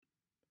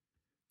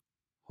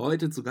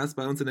Heute zu Gast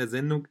bei uns in der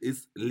Sendung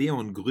ist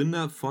Leon,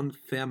 Gründer von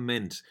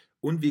Ferment.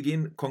 Und wir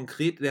gehen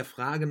konkret der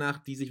Frage nach,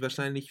 die sich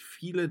wahrscheinlich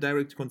viele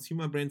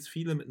Direct-to-Consumer-Brands,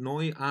 viele mit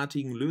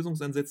neuartigen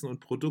Lösungsansätzen und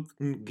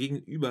Produkten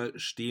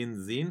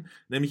gegenüberstehen sehen.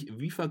 Nämlich,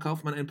 wie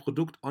verkauft man ein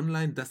Produkt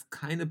online, das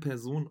keine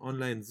Person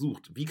online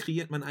sucht? Wie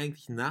kreiert man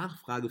eigentlich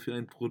Nachfrage für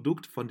ein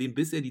Produkt, von dem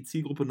bisher die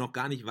Zielgruppe noch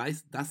gar nicht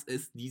weiß, dass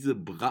es diese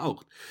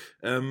braucht?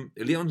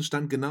 Leon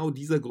stand genau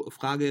dieser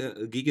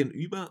Frage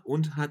gegenüber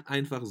und hat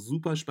einfach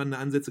super spannende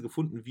Ansätze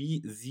gefunden,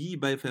 wie sie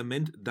bei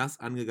Ferment das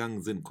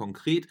angegangen sind.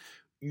 Konkret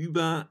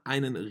über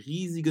einen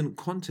riesigen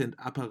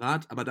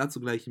Content-Apparat, aber dazu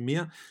gleich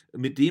mehr,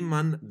 mit dem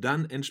man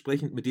dann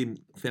entsprechend mit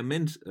dem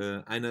Ferment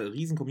eine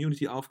riesen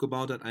Community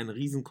aufgebaut hat, einen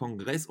riesen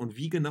Kongress und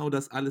wie genau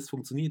das alles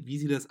funktioniert, wie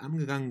sie das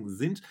angegangen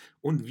sind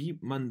und wie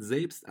man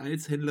selbst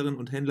als Händlerin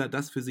und Händler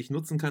das für sich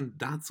nutzen kann.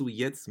 Dazu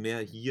jetzt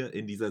mehr hier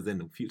in dieser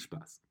Sendung. Viel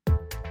Spaß.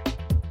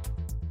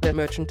 Der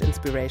Merchant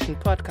Inspiration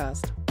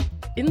Podcast.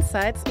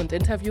 Insights und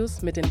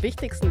Interviews mit den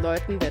wichtigsten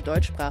Leuten der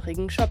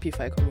deutschsprachigen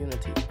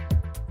Shopify-Community.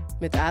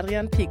 Mit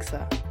Adrian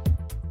Piekser.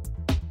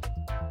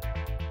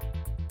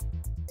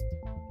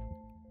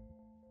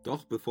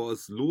 Doch bevor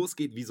es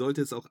losgeht, wie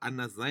sollte es auch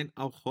anders sein,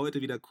 auch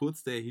heute wieder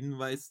kurz der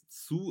Hinweis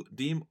zu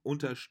dem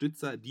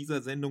Unterstützer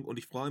dieser Sendung und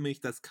ich freue mich,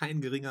 dass kein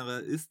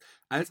geringerer ist,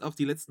 als auch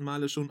die letzten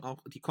Male schon auch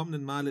die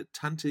kommenden Male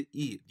Tante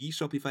E, die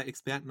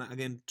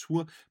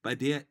Shopify-Expertenagentur, bei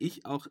der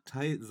ich auch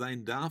Teil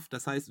sein darf.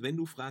 Das heißt, wenn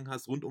du Fragen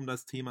hast rund um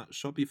das Thema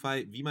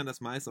Shopify, wie man das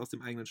meiste aus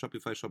dem eigenen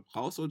Shopify-Shop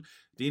rausholt,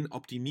 den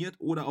optimiert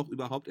oder auch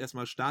überhaupt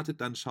erstmal startet,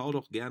 dann schau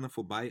doch gerne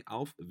vorbei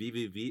auf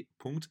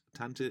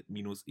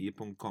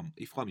www.tante-e.com.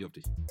 Ich freue mich auf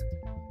dich.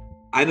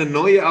 Eine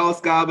neue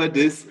Ausgabe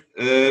des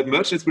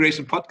Merchant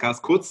Inspiration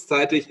Podcast.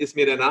 Kurzzeitig ist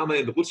mir der Name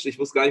entrutscht. Ich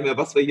wusste gar nicht mehr,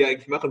 was wir hier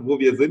eigentlich machen, wo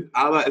wir sind.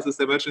 Aber es ist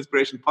der Merchant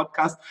Inspiration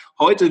Podcast.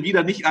 Heute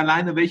wieder nicht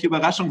alleine, welche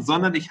Überraschung,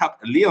 sondern ich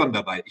habe Leon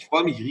dabei. Ich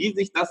freue mich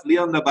riesig, dass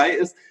Leon dabei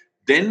ist,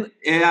 denn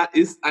er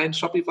ist ein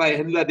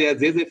Shopify-Händler, der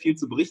sehr, sehr viel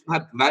zu berichten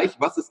hat. Gleich,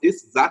 was es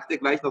ist, sagt er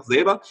gleich noch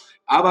selber.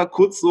 Aber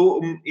kurz so,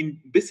 um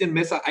ihn ein bisschen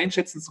besser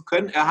einschätzen zu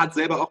können, er hat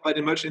selber auch bei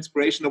den Merchant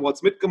Inspiration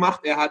Awards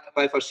mitgemacht. Er hat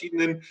bei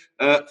verschiedenen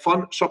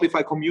von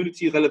Shopify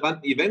Community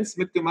relevanten Events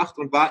mitgemacht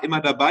und war immer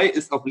dabei,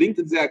 ist auf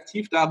LinkedIn sehr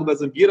aktiv, darüber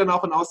sind wir dann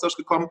auch in Austausch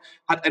gekommen,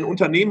 hat ein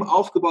Unternehmen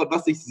aufgebaut,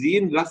 was sich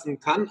sehen lassen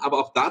kann, aber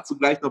auch dazu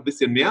gleich noch ein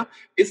bisschen mehr,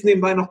 ist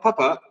nebenbei noch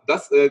Papa,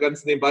 das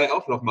ganz nebenbei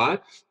auch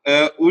nochmal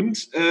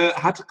und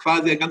hat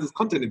quasi ein ganzes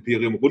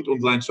Content-Imperium rund um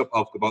seinen Shop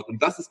aufgebaut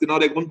und das ist genau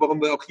der Grund,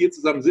 warum wir auch hier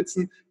zusammen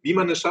sitzen, wie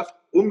man es schafft,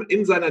 um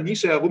in seiner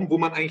Nische herum, wo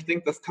man eigentlich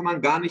denkt, das kann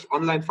man gar nicht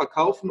online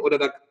verkaufen oder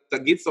da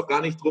geht es doch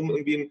gar nicht darum,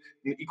 irgendwie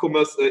ein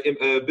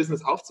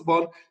E-Commerce-Business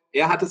aufzubauen.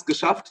 Er hat es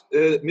geschafft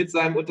mit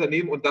seinem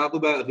Unternehmen und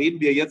darüber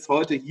reden wir jetzt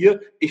heute hier.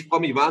 Ich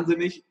freue mich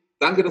wahnsinnig.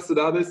 Danke, dass du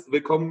da bist.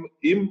 Willkommen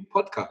im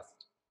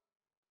Podcast.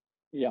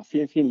 Ja,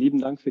 vielen, vielen lieben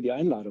Dank für die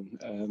Einladung.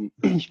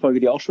 Ich folge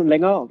dir auch schon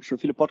länger, habe schon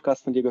viele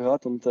Podcasts von dir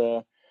gehört und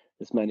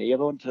ist mir eine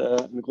Ehre und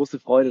eine große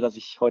Freude, dass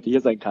ich heute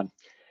hier sein kann.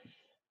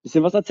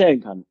 Bisschen was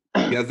erzählen kann.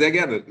 Ja, sehr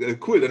gerne.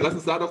 Cool, dann lass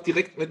uns da doch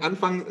direkt mit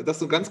anfangen, dass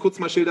du ganz kurz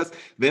mal schilderst,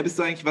 wer bist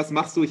du eigentlich, was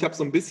machst du? Ich habe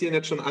so ein bisschen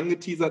jetzt schon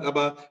angeteasert,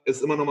 aber es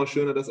ist immer noch mal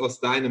schöner, das aus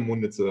deinem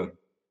Munde zu hören.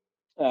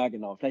 Ja,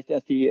 genau. Vielleicht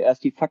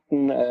erst die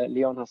Fakten.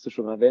 Leon hast du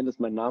schon erwähnt,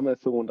 ist mein Name,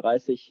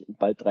 35,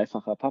 bald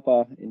dreifacher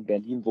Papa, in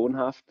Berlin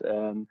wohnhaft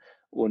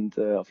und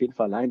auf jeden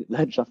Fall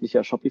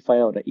leidenschaftlicher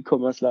Shopifyer oder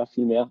E-Commercer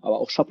vielmehr,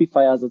 aber auch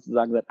Shopifyer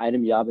sozusagen seit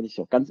einem Jahr bin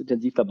ich auch ganz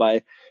intensiv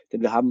dabei,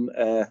 denn wir haben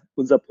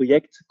unser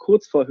Projekt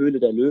kurz vor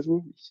Höhle der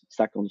Löwen, ich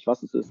sage noch nicht,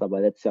 was es ist,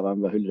 aber letztes Jahr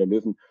waren wir Höhle der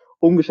Löwen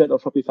umgestellt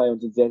auf Shopify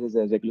und sind sehr, sehr,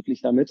 sehr, sehr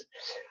glücklich damit.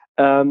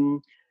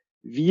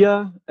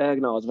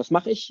 Genau, also was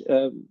mache ich?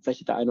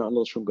 Vielleicht hat der eine oder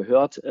andere schon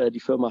gehört. Die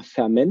Firma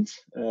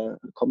Ferment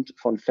kommt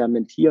von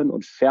Fermentieren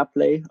und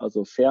Fairplay,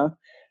 also fair.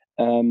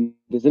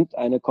 Wir sind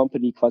eine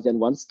Company, quasi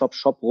ein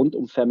One-Stop-Shop rund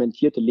um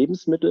fermentierte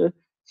Lebensmittel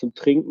zum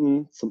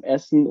Trinken, zum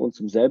Essen und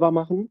zum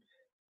Selbermachen.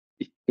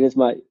 Ich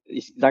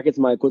sage jetzt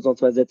mal kurz noch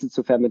 2 Sätze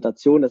zur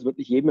Fermentation. Das wird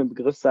nicht jedem im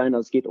Begriff sein.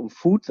 Also es geht um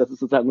Food, das ist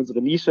sozusagen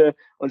unsere Nische.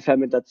 Und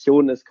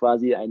Fermentation ist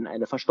quasi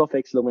eine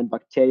Verstoffwechslung, wenn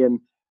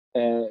Bakterien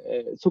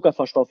Zucker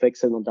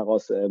verstoffwechseln und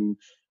daraus,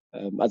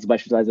 also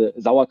beispielsweise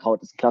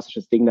Sauerkraut ist ein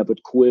klassisches Ding, da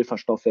wird Kohl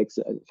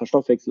verstoffwechselt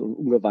und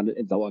umgewandelt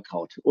in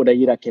Sauerkraut. Oder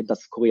jeder kennt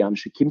das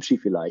koreanische Kimchi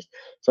vielleicht.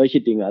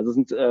 Solche Dinge. Also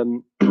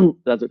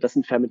das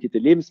sind fermentierte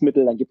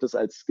Lebensmittel. Dann gibt es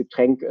als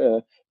Getränk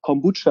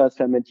Kombucha,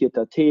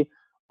 fermentierter Tee.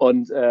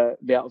 Und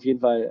wer auf jeden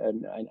Fall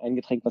ein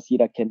Getränk, was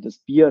jeder kennt,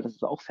 ist Bier. Das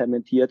ist auch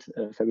fermentiert,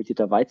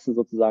 fermentierter Weizen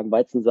sozusagen,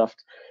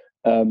 Weizensaft.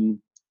 Genau,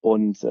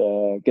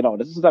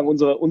 das ist sozusagen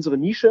unsere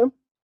Nische.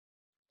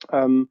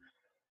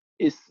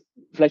 Ist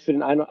vielleicht für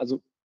den einen,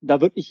 also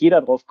da wird nicht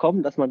jeder drauf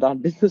kommen, dass man da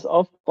ein Business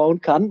aufbauen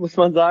kann, muss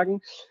man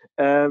sagen.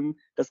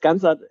 Das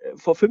Ganze hat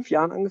vor 5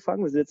 Jahren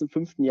angefangen. Wir sind jetzt im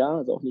 5. Jahr,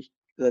 also auch nicht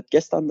seit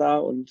gestern da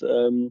und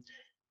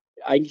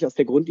eigentlich aus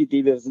der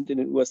Grundidee, wir sind in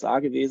den USA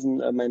gewesen,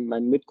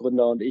 mein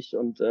Mitgründer und ich,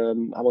 und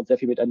haben uns sehr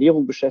viel mit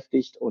Ernährung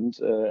beschäftigt und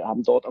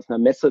haben dort auf einer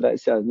Messe, da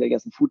ist ja, die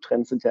ganzen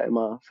Foodtrends sind ja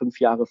immer 5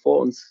 Jahre vor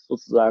uns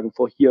sozusagen,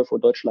 vor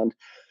Deutschland,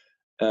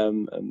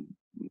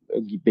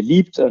 irgendwie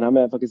beliebt. Dann haben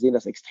wir einfach gesehen,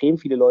 dass extrem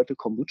viele Leute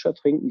Kombucha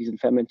trinken, diesen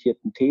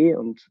fermentierten Tee.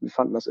 Und wir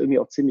fanden das irgendwie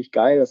auch ziemlich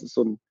geil. Das ist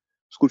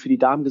ist gut für die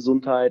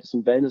Darmgesundheit, ist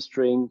ein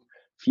Wellness-Drink.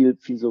 Viel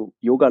so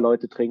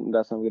Yoga-Leute trinken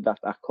das. Haben wir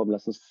gedacht, ach komm,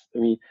 hatten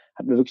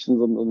wir wirklich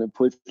so einen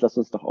Impuls, lass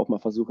uns doch auch mal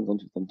versuchen, so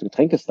ein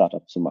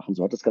Getränke-Startup zu machen.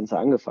 So hat das Ganze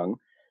angefangen.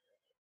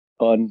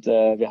 Und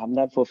wir haben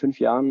dann vor 5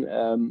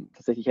 Jahren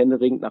tatsächlich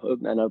händeringend nach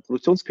irgendeiner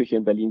Produktionsküche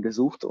in Berlin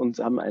gesucht und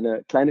haben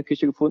eine kleine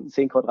Küche gefunden,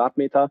 10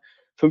 Quadratmeter,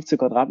 15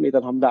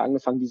 Quadratmetern, haben da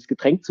angefangen, dieses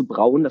Getränk zu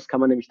brauen. Das kann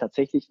man nämlich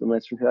tatsächlich, wenn man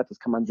jetzt schon hört, das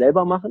kann man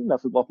selber machen.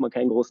 Dafür braucht man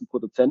keinen großen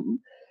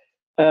Produzenten.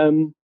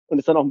 Und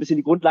ist dann auch ein bisschen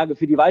die Grundlage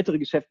für die weitere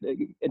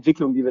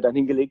Geschäftsentwicklung, die wir dann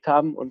hingelegt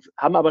haben. Und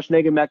haben aber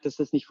schnell gemerkt, dass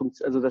das nicht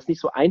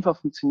so einfach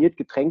funktioniert,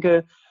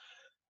 Getränke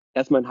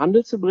erstmal in den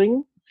Handel zu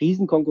bringen.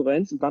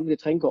 Riesenkonkurrenz und dann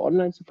Getränke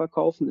online zu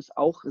verkaufen, ist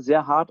auch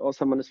sehr hart,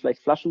 außer man ist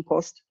vielleicht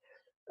Flaschenpost.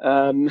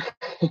 Und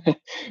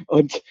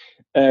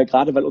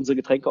gerade weil unsere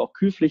Getränke auch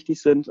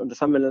kühlpflichtig sind. Und das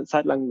haben wir eine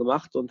Zeit lang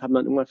gemacht und haben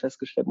dann irgendwann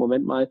festgestellt,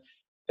 Moment mal,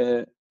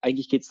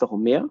 eigentlich geht es doch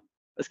um mehr.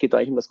 Es geht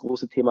eigentlich um das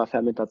große Thema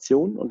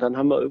Fermentation. Und dann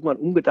haben wir irgendwann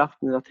umgedacht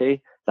und gesagt,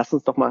 hey, lass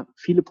uns doch mal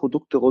viele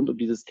Produkte rund um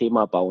dieses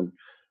Thema bauen.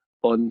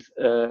 Und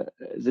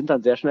sind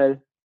dann sehr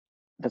schnell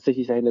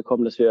tatsächlich dahin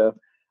gekommen, dass wir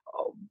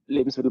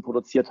Lebensmittel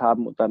produziert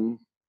haben und dann,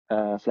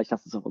 vielleicht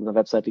hast du es auf unserer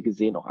Webseite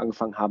gesehen, auch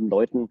angefangen haben,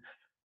 Leuten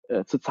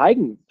zu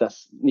zeigen,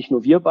 dass nicht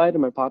nur wir beide,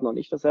 mein Partner und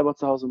ich, das selber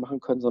zu Hause machen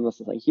können, sondern dass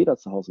das eigentlich jeder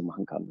zu Hause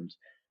machen kann. Und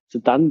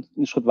sind dann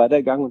einen Schritt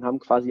weitergegangen und haben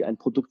quasi ein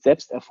Produkt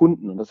selbst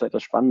erfunden. Und das ist halt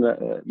das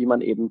Spannende, wie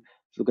man eben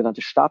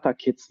sogenannte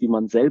Starter-Kits, wie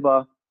man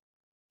selber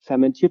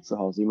fermentiert zu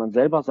Hause, wie man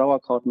selber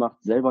Sauerkraut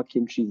macht, selber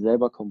Kimchi,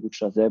 selber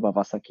Kombucha, selber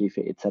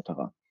Wasserkäfer etc.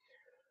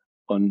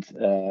 Und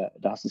da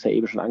hast du es ja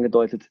eben schon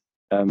angedeutet,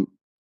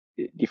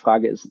 die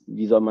Frage ist,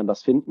 wie soll man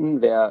das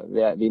finden?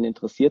 Wen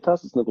interessiert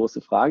das? Das ist eine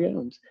große Frage.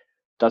 Und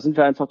da sind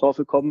wir einfach drauf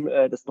gekommen,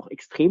 dass doch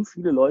extrem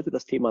viele Leute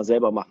das Thema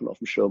selber machen auf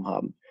dem Schirm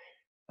haben.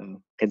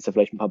 Kennst du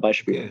vielleicht ein paar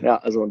Beispiele? Okay. Ja,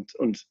 also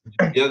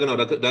Ja, genau,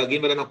 da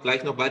gehen wir dann auch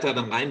gleich noch weiter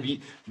dann rein,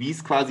 wie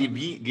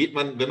geht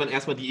man, wenn man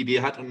erstmal die Idee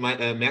hat und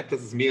merkt,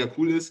 dass es mega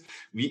cool ist,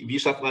 wie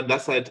schafft man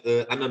das halt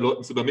anderen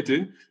Leuten zu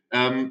übermitteln?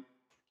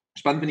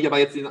 Spannend finde ich aber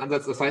jetzt den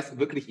Ansatz, das heißt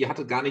wirklich, ihr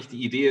hattet gar nicht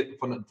die Idee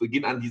von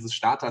Beginn an dieses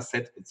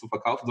Starter-Set zu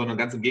verkaufen, sondern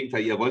ganz im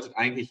Gegenteil, ihr wolltet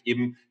eigentlich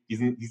eben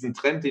diesen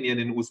Trend, den ihr in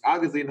den USA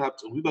gesehen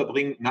habt,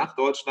 rüberbringen nach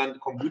Deutschland,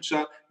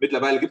 Kombucha.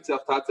 Mittlerweile gibt es ja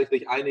auch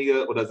tatsächlich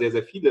einige oder sehr,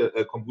 sehr viele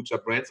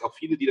Kombucha-Brands, auch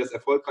viele, die das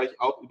erfolgreich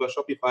auch über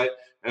Shopify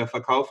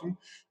verkaufen.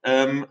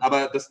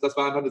 Aber das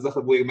war einfach eine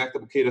Sache, wo ihr gemerkt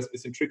habt, okay, das ist ein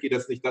bisschen tricky,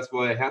 das ist nicht das, wo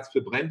euer Herz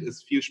für brennt,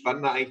 ist viel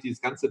spannender eigentlich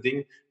dieses ganze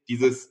Ding,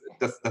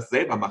 das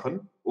selber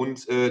machen.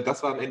 Und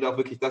das war am Ende auch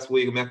wirklich das, wo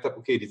ihr gemerkt habt,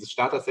 okay, dieses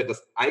Starter-Set,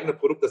 das eigene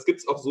Produkt, das gibt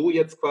es auch so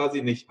jetzt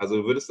quasi nicht. Also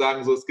du würdest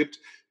sagen, so, es gibt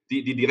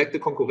die direkte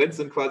Konkurrenz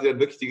sind quasi dann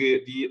wirklich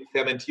die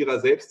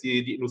Fermentierer selbst,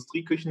 die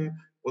Industrieküchen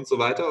und so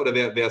weiter? Oder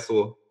wer ist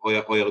so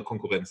eure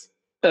Konkurrenz?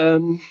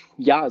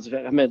 Ja, also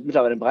wir haben ja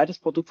mittlerweile ein breites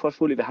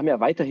Produktportfolio. Wir haben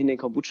ja weiterhin den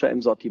Kombucha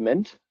im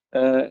Sortiment.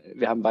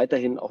 Wir haben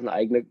weiterhin auch eine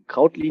eigene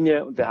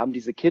Krautlinie und wir haben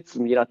diese Kits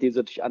und je nachdem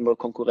sind natürlich andere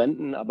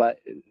Konkurrenten, aber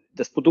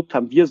das Produkt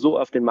haben wir so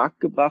auf den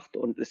Markt gebracht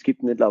und es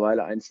gibt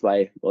mittlerweile 1,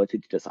 2 Leute,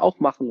 die das auch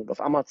machen und auf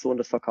Amazon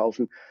das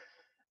verkaufen,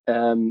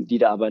 die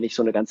da aber nicht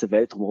so eine ganze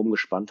Welt drumherum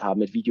gespannt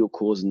haben mit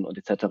Videokursen und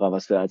etc.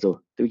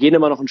 Wir gehen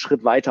immer noch einen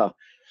Schritt weiter.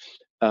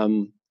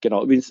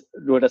 Genau, übrigens,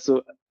 nur dass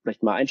du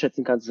vielleicht mal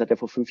einschätzen kannst, das hat ja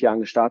vor 5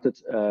 Jahren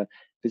gestartet.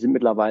 Wir sind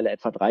mittlerweile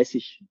etwa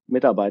 30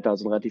 Mitarbeiter,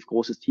 also ein relativ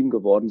großes Team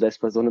geworden, selbst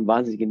bei so einem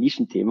wahnsinnigen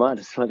Nischenthema.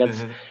 Das war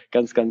ganz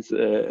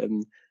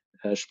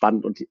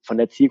spannend. Und von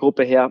der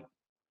Zielgruppe her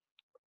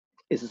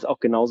ist es auch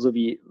genauso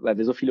wie, weil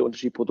wir so viele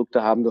unterschiedliche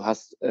Produkte haben. Du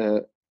hast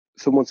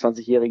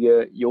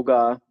 25-jährige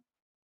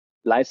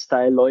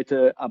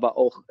Yoga-Lifestyle-Leute, aber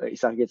auch, ich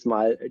sage jetzt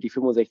mal, die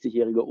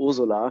 65-jährige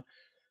Ursula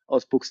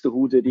aus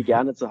Buxtehude, die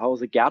gerne zu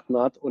Hause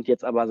gärtnert und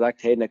jetzt aber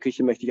sagt, hey, in der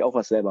Küche möchte ich auch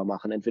was selber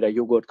machen, entweder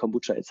Joghurt,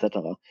 Kombucha etc.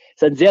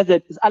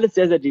 Ist alles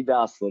sehr, sehr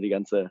divers, so die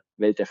ganze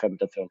Welt der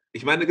Fermentation.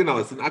 Ich meine, genau,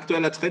 es ist ein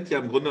aktueller Trend ja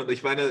im Grunde und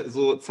ich meine,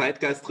 so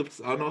Zeitgeist trifft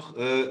es auch noch,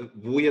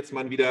 wo jetzt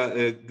man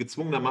wieder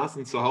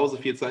gezwungenermaßen zu Hause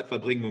viel Zeit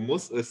verbringen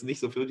muss, es nicht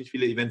so wirklich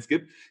viele Events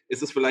gibt.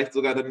 Ist es vielleicht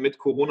sogar dann mit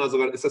Corona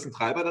ist das ein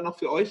Treiber dann noch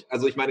für euch?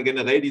 Also ich meine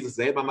generell dieses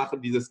selber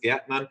machen, dieses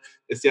Gärtnern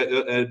ist ja,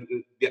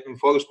 wir hatten im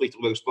Vorgespräch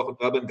darüber gesprochen,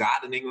 Urban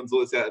Gardening und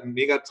so ist ja ein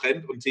mega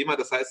Trend und Thema.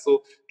 Das heißt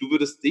so, du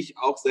würdest dich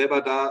auch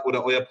selber da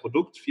oder euer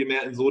Produkt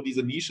vielmehr in so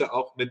diese Nische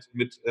auch mit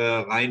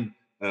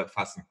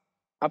reinfassen.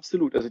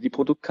 Absolut, also die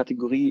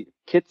Produktkategorie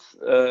Kids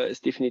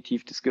ist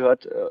definitiv,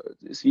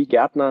 ist wie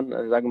Gärtnern,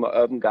 sagen wir mal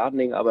Urban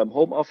Gardening, aber im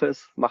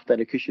Homeoffice, macht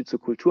deine Küche zur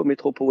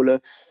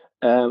Kulturmetropole.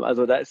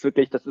 Also da ist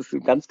wirklich, das ist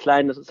ganz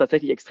klein, das ist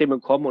tatsächlich extrem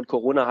im Kommen und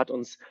Corona hat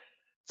uns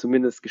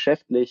zumindest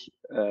geschäftlich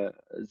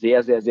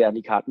sehr, sehr, sehr an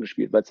die Karten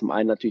gespielt, weil zum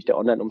einen natürlich der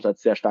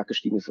Online-Umsatz sehr stark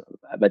gestiegen ist,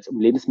 weil es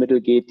um Lebensmittel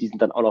geht, die sind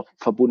dann auch noch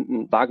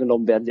verbunden,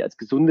 wahrgenommen werden sie als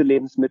gesunde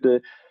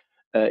Lebensmittel,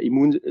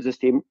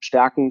 Immunsystem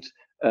stärkend.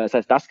 Das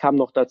heißt, das kam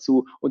noch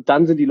dazu. Und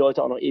dann sind die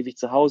Leute auch noch ewig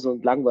zu Hause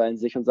und langweilen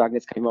sich und sagen,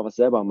 jetzt kann ich mal was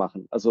selber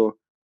machen. Also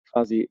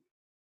quasi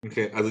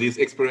Okay, also dieses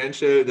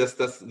Experiential,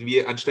 das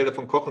wir anstelle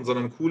von Kochen,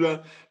 sondern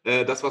cooler,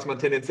 das, was man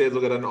tendenziell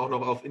sogar dann auch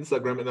noch auf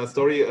Instagram in der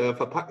Story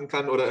verpacken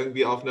kann oder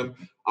irgendwie auf einem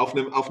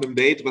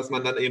Date, was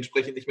man dann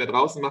entsprechend nicht mehr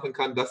draußen machen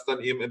kann, das dann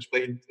eben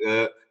entsprechend,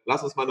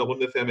 lass uns mal eine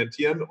Runde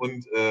fermentieren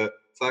und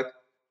zack,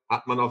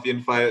 hat man auf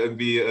jeden Fall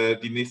irgendwie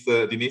die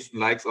nächsten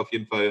Likes auf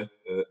jeden Fall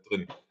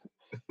drin.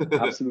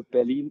 Absolut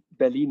Berlin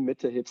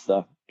Mitte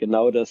Hipster.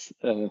 Genau das,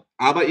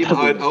 Aber eben das ist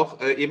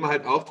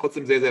halt es. auch,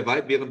 trotzdem sehr, sehr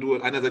weit, während du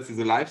einerseits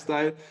diese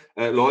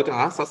Lifestyle-Leute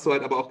hast du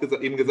halt aber auch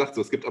eben gesagt,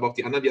 so, es gibt aber auch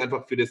die anderen, die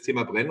einfach für das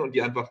Thema brennen und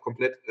die einfach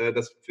komplett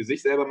das für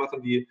sich selber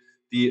machen. Die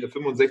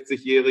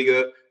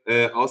 65-Jährige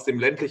aus dem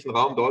ländlichen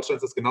Raum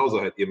Deutschlands ist genauso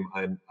halt eben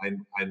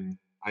ein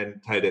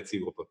Teil der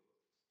Zielgruppe.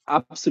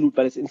 Absolut,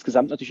 weil es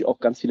insgesamt natürlich auch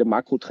ganz viele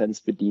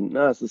Makrotrends bedient.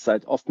 Ne? Es ist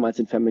halt oftmals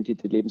sind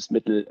fermentierte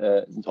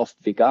Lebensmittel, sind oft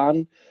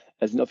vegan,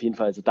 sind auf jeden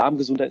Fall, also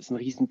Darmgesundheit ist ein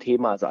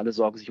Riesenthema, also alle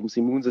sorgen sich ums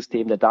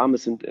Immunsystem, der Darm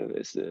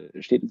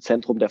steht im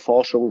Zentrum der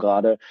Forschung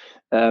gerade.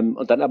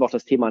 Und dann aber auch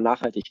das Thema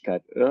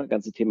Nachhaltigkeit,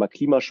 ganze Thema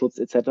Klimaschutz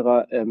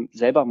etc.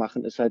 Selber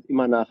machen ist halt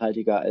immer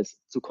nachhaltiger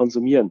als zu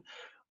konsumieren.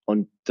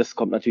 Und das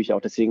kommt natürlich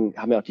auch, deswegen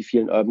haben ja auch die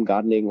vielen Urban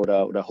Gardening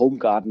oder Home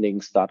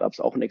Gardening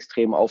Startups auch einen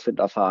extremen Aufwind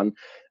erfahren.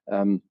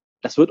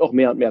 Das wird auch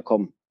mehr und mehr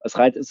kommen. Es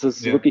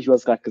ist Ja. wirklich, du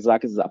hast gerade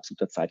gesagt, es ist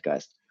absoluter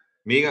Zeitgeist.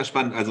 Mega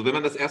spannend. Also wenn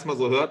man das erstmal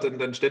so hört,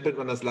 dann stempelt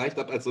man das leicht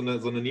ab als so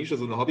eine Nische,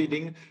 so ein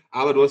Hobby-Ding.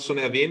 Aber du hast schon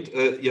erwähnt,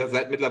 ihr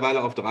seid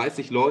mittlerweile auf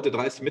 30 Leute,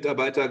 30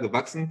 Mitarbeiter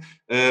gewachsen.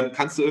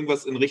 Kannst du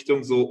irgendwas in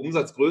Richtung so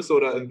Umsatzgröße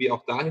oder irgendwie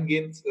auch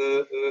dahingehend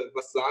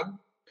was sagen?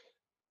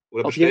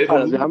 Oder Auf jeden Fall.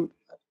 Also Bestellvolumen?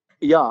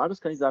 ja,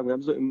 das kann ich sagen. Wir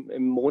haben so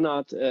im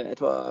Monat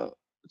etwa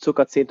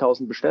circa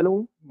 10.000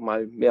 Bestellungen,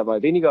 mal mehr,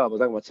 mal weniger, aber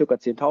sagen wir mal circa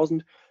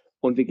 10.000.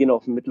 Und wir gehen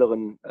auf einen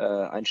mittleren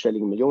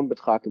einstelligen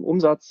Millionenbetrag im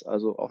Umsatz,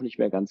 also auch nicht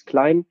mehr ganz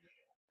klein.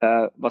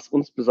 Was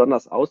uns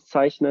besonders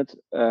auszeichnet,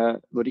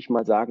 würde ich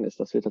mal sagen, ist,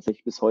 dass wir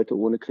tatsächlich bis heute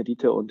ohne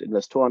Kredite und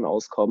Investoren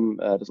auskommen.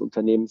 Das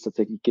Unternehmen ist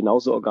tatsächlich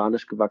genauso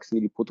organisch gewachsen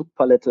wie die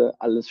Produktpalette,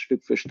 alles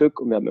Stück für Stück.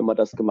 Und wir haben immer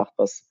das gemacht,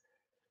 was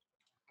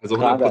Also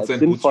gerade als 100%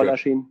 sinnvoll Bootstrap.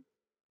 erschien.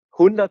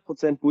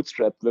 100%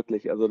 Bootstrap,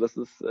 wirklich. Also das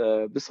ist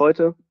bis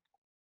heute.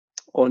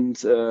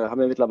 Und haben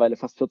wir mittlerweile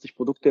fast 40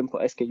 Produkte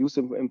SKUs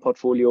im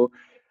Portfolio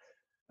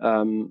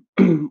und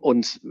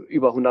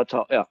über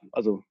 100.000, ja,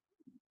 also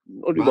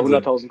und über Wahnsinn.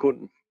 100.000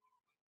 Kunden.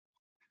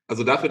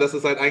 Also dafür, dass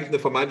es halt eigentlich eine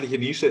vermeintliche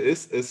Nische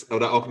ist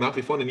oder auch nach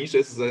wie vor eine Nische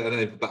ist, ist es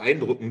halt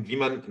beeindruckend, wie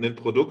man ein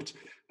Produkt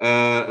so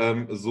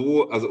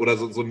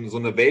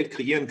eine Welt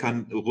kreieren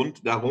kann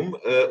rund darum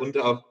und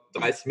auch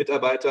 30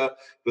 Mitarbeiter,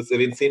 du hast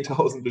erwähnt,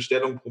 10.000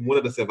 Bestellungen pro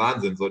Monat, das ist ja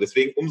Wahnsinn. So,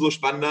 deswegen umso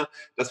spannender,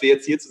 dass wir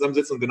jetzt hier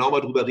zusammensitzen und genau mal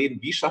drüber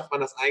reden, wie schafft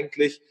man das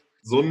eigentlich,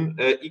 so einen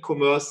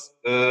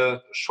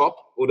E-Commerce-Shop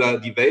oder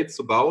die Welt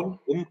zu bauen,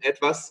 um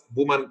etwas,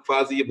 wo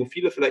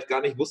viele vielleicht gar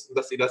nicht wussten,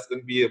 dass sie das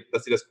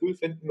cool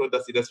finden und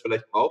dass sie das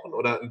vielleicht brauchen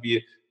oder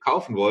irgendwie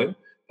kaufen wollen.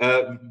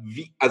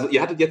 Also ihr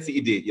hattet jetzt die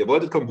Idee, ihr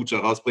wolltet Kombucha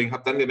rausbringen,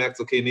 habt dann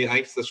gemerkt, okay, nee,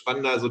 eigentlich ist das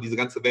spannender, so diese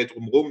ganze Welt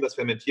drumherum, das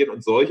Fermentieren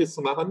und solches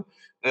zu machen.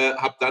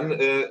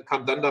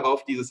 Kam dann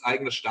darauf, dieses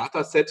eigene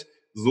Starter-Set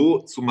so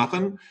zu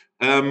machen.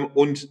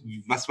 Und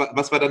was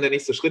war dann der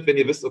nächste Schritt, wenn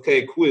ihr wisst,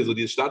 okay, cool, so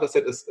dieses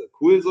Starter-Set ist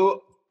cool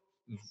so.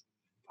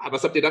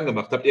 Was habt ihr dann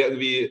gemacht? Habt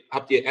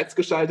ihr Ads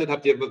geschaltet?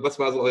 Was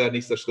war so euer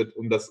nächster Schritt,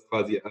 um das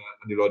quasi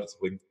an die Leute zu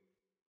bringen?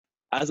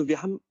 Also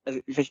wir haben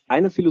vielleicht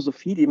eine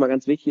Philosophie, die immer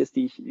ganz wichtig ist,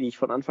 die ich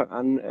von Anfang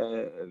an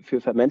für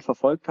Ferment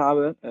verfolgt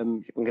habe. Ich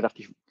habe mir gedacht,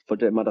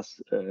 wollten immer,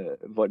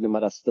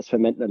 dass das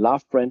Ferment eine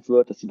Love-Brand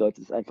wird, dass die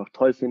Leute es einfach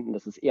toll finden,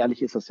 dass es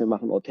ehrlich ist, was wir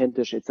machen,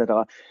 authentisch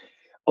etc.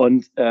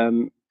 Und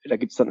da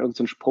gibt es dann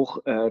irgendeinen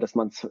Spruch, dass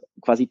man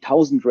quasi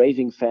 1.000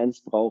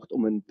 Raving-Fans braucht,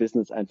 um ein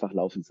Business einfach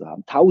laufen zu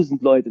haben.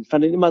 1.000 Leute. Ich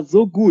fand den immer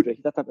so gut.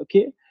 Ich dachte,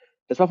 okay,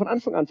 das war von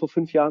Anfang an vor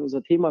 5 Jahren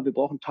unser Thema. Wir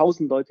brauchen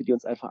 1.000 Leute, die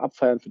uns einfach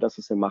abfeiern für das,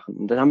 was wir machen.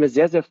 Und dann haben wir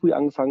sehr, sehr früh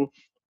angefangen,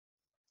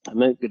 haben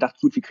wir gedacht,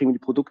 gut, wie kriegen wir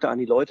die Produkte an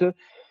die Leute?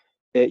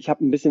 Ich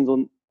habe ein bisschen so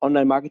ein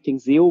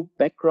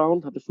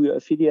Online-Marketing-SEO-Background, hatte früher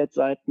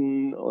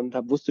Affiliate-Seiten und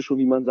wusste schon,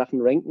 wie man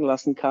Sachen ranken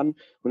lassen kann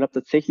und habe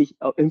tatsächlich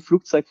im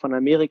Flugzeug von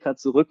Amerika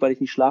zurück, weil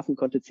ich nicht schlafen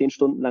konnte, 10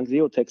 Stunden lang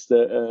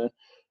SEO-Texte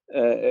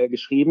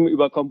geschrieben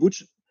über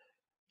Kombucha.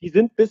 Die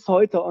sind bis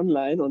heute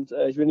online und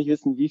ich will nicht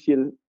wissen, wie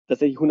viel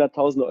tatsächlich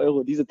 100.000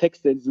 Euro diese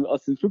Texte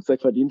aus dem Flugzeug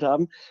verdient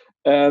haben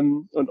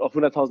und auch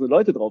 100.000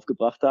 Leute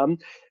draufgebracht haben.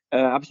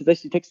 Habe ich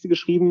tatsächlich die Texte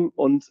geschrieben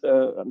und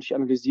habe mich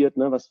analysiert,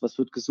 ne, was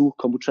wird gesucht,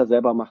 Kombucha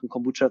selber machen,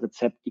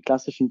 Kombucha-Rezept, die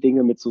klassischen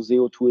Dinge mit so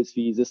SEO-Tools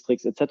wie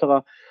Sistrix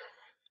etc.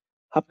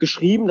 Habe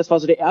geschrieben, das war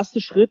so der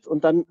erste Schritt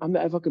und dann haben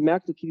wir einfach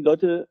gemerkt, okay, die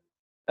Leute,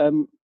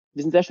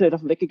 wir sind sehr schnell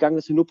davon weggegangen,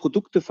 dass wir nur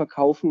Produkte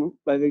verkaufen,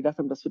 weil wir gedacht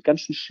haben, das wird ganz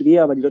schön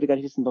schwer, weil die Leute gar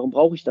nicht wissen, warum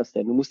brauche ich das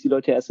denn? Du musst die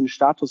Leute erst in den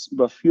Status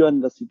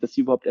überführen, dass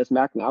sie überhaupt erst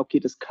merken, okay,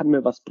 das kann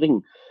mir was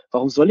bringen.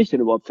 Warum soll ich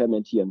denn überhaupt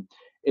fermentieren?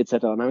 Etc.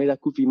 Und dann haben wir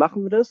gesagt, gut, wie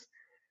machen wir das?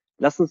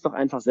 Lass uns doch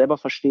einfach selber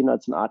verstehen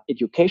als eine Art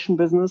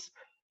Education-Business.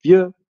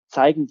 Wir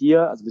zeigen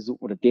dir,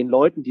 oder den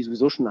Leuten, die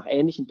sowieso schon nach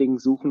ähnlichen Dingen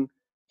suchen,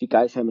 wie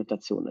geil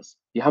Fermentation ist.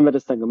 Wie haben wir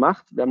das dann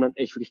gemacht? Wir haben dann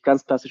echt wirklich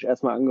ganz klassisch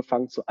erstmal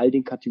angefangen, zu all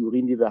den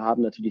Kategorien, die wir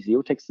haben, natürlich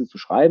SEO-Texte zu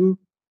schreiben.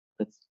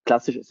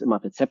 klassisch ist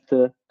immer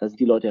Rezepte, da sind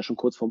die Leute ja schon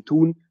kurz vorm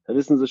Tun, da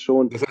wissen sie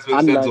schon. Das heißt,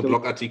 wirklich dann so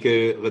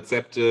Blogartikel,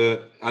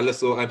 Rezepte, alles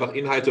so einfach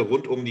Inhalte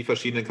rund um die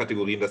verschiedenen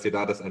Kategorien, dass ihr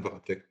da das einfach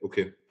abdeckt.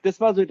 Okay. Das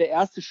war so der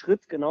erste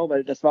Schritt, genau,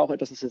 weil das war auch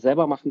etwas, was wir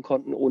selber machen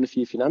konnten, ohne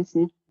viel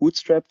Finanzen,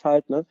 bootstrapped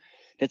halt, ne?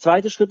 Der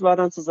zweite Schritt war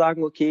dann zu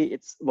sagen, okay,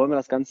 jetzt wollen wir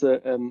das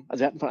Ganze,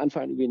 also wir hatten von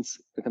Anfang an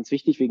übrigens, ganz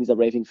wichtig, wegen dieser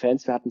Raving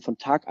Fans, wir hatten von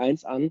Tag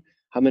 1 an,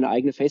 haben wir eine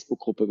eigene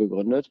Facebook-Gruppe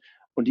gegründet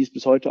und die ist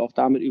bis heute auch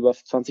damit über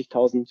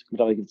 20.000,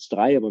 mittlerweile gibt es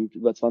 3, aber mit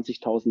über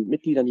 20.000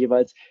 Mitgliedern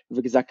jeweils, wo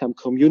wir gesagt haben,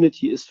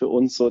 Community ist für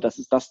uns so, das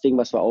ist das Ding,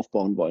 was wir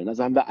aufbauen wollen.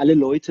 Also haben wir alle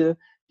Leute,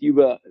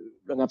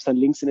 dann gab es dann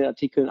Links in den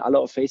Artikeln, alle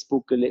auf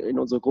Facebook in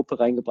unsere Gruppe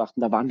reingebracht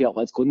und da waren wir auch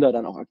als Gründer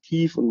dann auch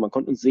aktiv und man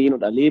konnte uns sehen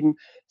und erleben,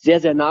 sehr,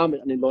 sehr nah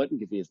an den Leuten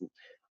gewesen.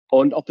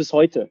 Und auch bis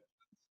heute.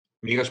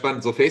 Mega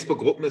spannend. So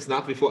Facebook-Gruppen ist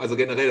nach wie vor, also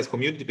generell das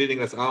Community-Building,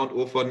 das A und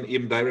O von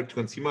eben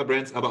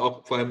Direct-to-Consumer-Brands, aber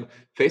auch vor allem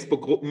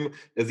Facebook-Gruppen,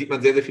 da sieht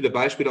man sehr, sehr viele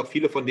Beispiele, auch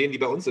viele von denen, die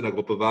bei uns in der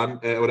Gruppe waren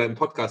oder im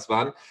Podcast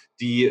waren,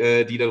 die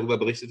darüber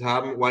berichtet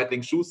haben. White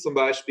Link Shoes zum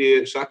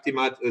Beispiel,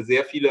 Shaktimat,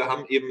 sehr viele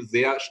haben eben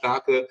sehr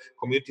starke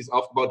Communities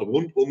aufgebaut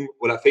rund um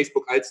oder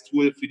Facebook als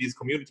Tool für dieses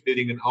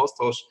Community-Building, den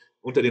Austausch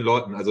unter den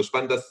Leuten. Also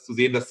spannend, das zu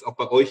sehen, dass es auch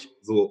bei euch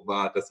so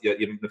war, dass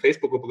ihr eben eine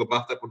Facebook-Gruppe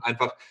gebracht habt und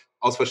einfach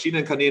aus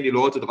verschiedenen Kanälen die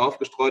Leute drauf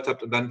gestreut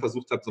habt und dann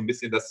versucht habt, so ein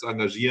bisschen das zu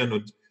engagieren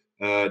und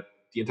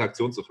die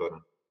Interaktion zu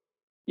fördern.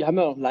 Wir haben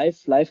ja auch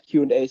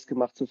Live-Q&As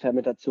gemacht zur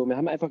Fermentation. Wir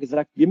haben einfach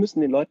gesagt, wir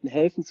müssen den Leuten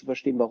helfen zu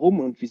verstehen, warum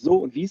und wieso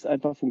und wie es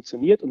einfach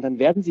funktioniert und dann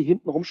werden sie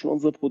hintenrum schon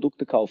unsere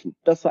Produkte kaufen.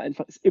 Das war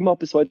einfach, ist immer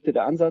bis heute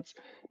der Ansatz,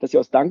 dass sie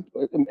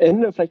am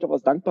Ende vielleicht auch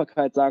aus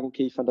Dankbarkeit sagen,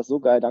 okay, ich fand das so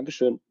geil,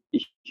 Dankeschön,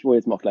 ich hole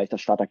jetzt mal auch gleich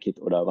das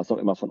Starter-Kit oder was auch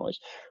immer von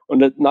euch.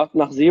 Und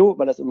nach SEO,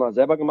 weil das immer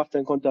selber gemacht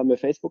werden konnte, haben wir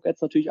Facebook-Ads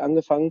natürlich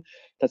angefangen.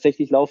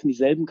 Tatsächlich laufen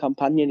dieselben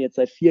Kampagnen jetzt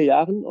seit 4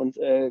 Jahren und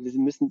wir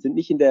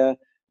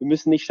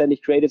müssen nicht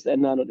ständig Creatives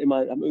ändern und immer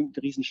haben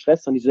irgendeinen riesen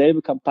Stress, sondern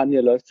dieselbe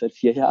Kampagne läuft seit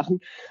 4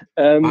 Jahren.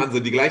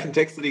 Wahnsinn, die gleichen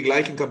Texte, die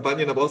gleichen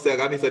Kampagnen, da brauchst du ja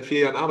gar nicht, seit 4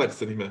 Jahren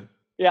arbeitest du nicht mehr.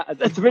 Ja,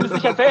 zumindest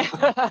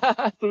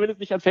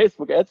nicht an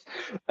Facebook-Ads.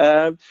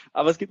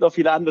 Aber es gibt noch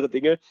viele andere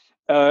Dinge.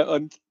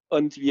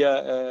 Und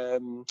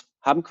wir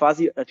haben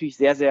quasi natürlich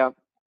sind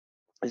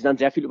dann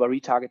sehr viel über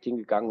Retargeting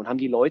gegangen und haben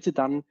die Leute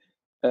dann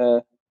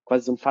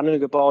quasi so ein Funnel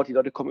gebaut. Die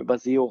Leute kommen über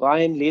SEO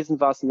rein, lesen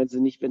was und wenn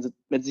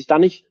sie sich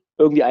dann nicht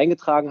irgendwie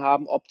eingetragen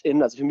haben,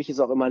 Opt-in, also für mich ist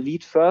auch immer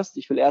Lead first,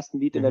 ich will erst ein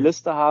Lead in der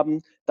Liste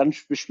haben, dann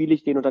bespiele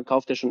ich den und dann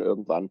kauft er schon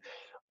irgendwann.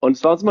 Und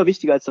es war uns immer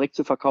wichtiger, als direkt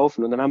zu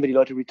verkaufen und dann haben wir die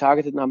Leute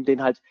retargetet und haben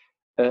denen halt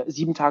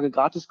 7 Tage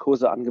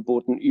Gratiskurse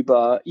angeboten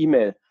über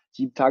E-Mail,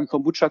 7 Tage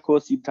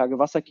Kombucha-Kurs, 7 Tage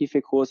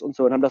Wasserkäferkurs und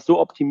so und haben das so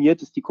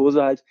optimiert, dass die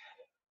Kurse halt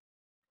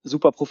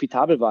super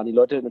profitabel waren. Die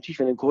Leute, natürlich,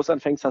 wenn du den Kurs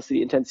anfängst, hast du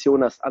die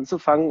Intention, das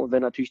anzufangen und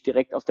wenn natürlich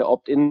direkt auf der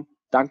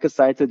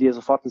Opt-in-Dankesseite dir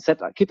sofort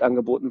ein Kit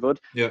angeboten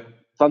wird,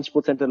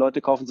 20% der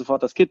Leute kaufen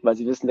sofort das Kit, weil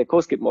sie wissen, der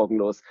Kurs geht morgen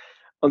los.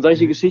 Und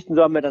solche Geschichten,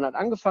 so haben wir dann halt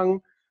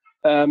angefangen.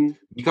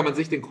 Wie kann man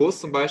sich den Kurs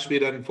zum Beispiel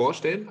dann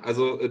vorstellen?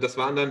 Also das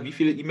waren dann wie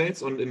viele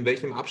E-Mails und in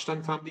welchem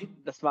Abstand kamen die?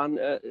 Das waren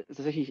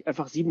tatsächlich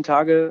einfach 7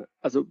 Tage,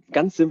 also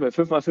ganz simpel,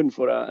 5x5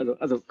 oder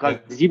also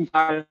gerade 7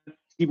 Tage,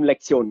 7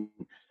 Lektionen.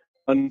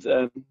 Und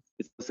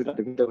jetzt bist du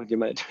gerade im Hintergrund,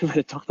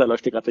 meine Tochter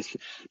läuft hier gerade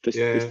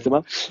durchs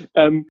Zimmer.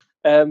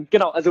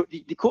 Genau, also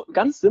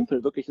ganz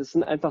simpel, wirklich. Das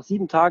sind einfach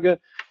 7 Tage,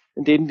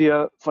 in denen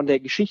wir von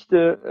der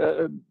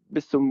Geschichte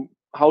bis zum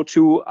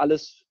How-to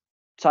alles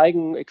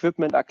zeigen,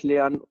 Equipment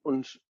erklären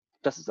und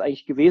das ist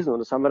eigentlich gewesen. Und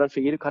das haben wir dann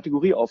für jede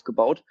Kategorie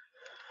aufgebaut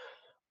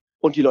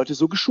und die Leute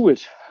so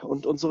geschult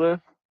und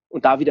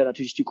da wieder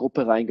natürlich die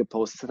Gruppe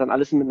reingepostet. Das hat dann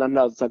alles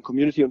miteinander, sozusagen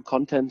Community und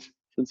Content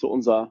sind so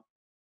unser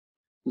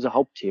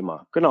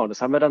Hauptthema. Genau,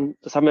 das haben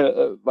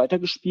wir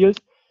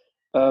weitergespielt,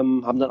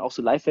 haben dann auch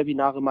so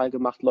Live-Webinare mal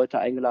gemacht, Leute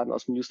eingeladen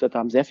aus dem Newsletter,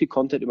 haben sehr viel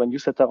Content über den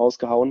Newsletter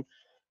rausgehauen,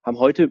 haben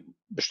heute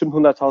bestimmt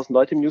 100.000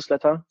 Leute im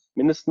Newsletter,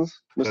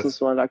 mindestens. Müssen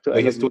es mal aktuell.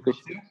 Welches Tool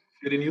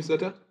für den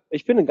Newsletter?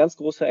 Ich bin ein ganz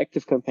großer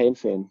Active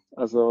Campaign-Fan.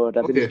 Also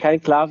da bin ich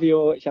kein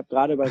Klaviyo. Ich habe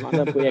gerade beim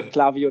anderen Projekt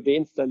Klaviyo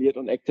deinstalliert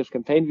und Active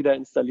Campaign wieder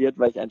installiert,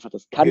 weil ich einfach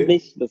das kann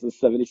nicht. Da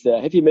bin ich sehr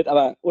happy mit,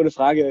 aber ohne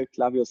Frage,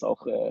 Klaviyo ist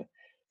auch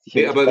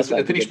aber das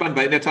finde ich spannend,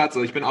 weil in der Tat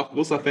so, ich bin auch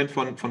großer Fan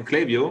von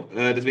Klaviyo,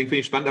 deswegen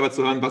finde ich spannend, aber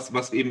zu hören,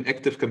 was eben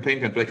Active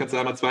Campaign kann. Vielleicht kannst du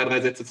da mal 2,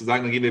 3 Sätze zu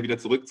sagen, dann gehen wir wieder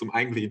zurück zum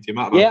eigentlichen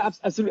Thema. Aber ja,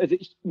 absolut. Also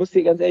ich muss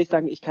dir ganz ehrlich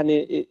sagen, ich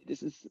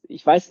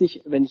weiß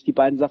nicht, wenn ich die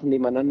beiden Sachen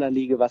nebeneinander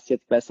lege, was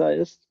jetzt besser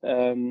ist.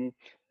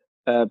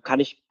 Kann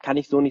ich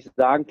so nicht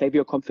sagen.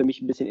 Klaviyo kommt für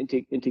mich ein bisschen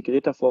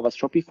integrierter vor, was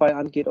Shopify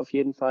angeht, auf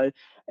jeden Fall.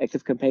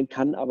 Active Campaign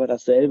kann aber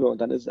dasselbe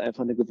und dann ist es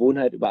einfach eine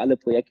Gewohnheit. Über alle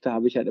Projekte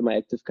habe ich halt immer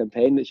Active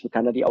Campaign. Ich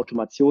kann da die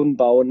Automationen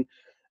bauen.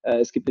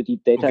 Es gibt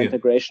die Data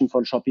Integration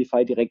von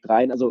Shopify direkt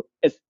rein. Also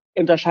es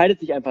unterscheidet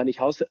sich einfach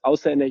nicht,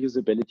 außer in der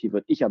Usability,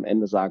 würde ich am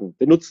Ende sagen.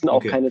 Wir nutzen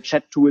auch keine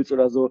Chat-Tools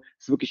oder so.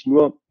 Es ist wirklich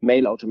nur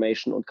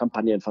Mail-Automation und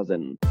Kampagnen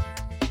versenden.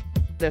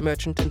 Der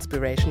Merchant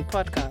Inspiration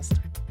Podcast.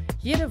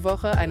 Jede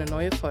Woche eine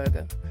neue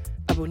Folge.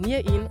 Abonnier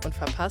ihn und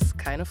verpass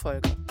keine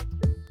Folge.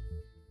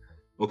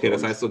 Okay,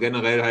 das heißt so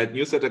generell halt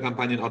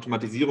Newsletter-Kampagnen,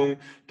 Automatisierung,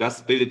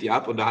 das bildet ihr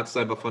ab und da hast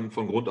du einfach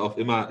von Grund auf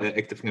immer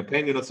Active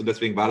Campaign genutzt und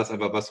deswegen war das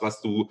einfach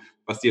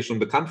was dir schon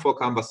bekannt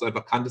vorkam, was du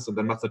einfach kanntest und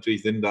dann macht es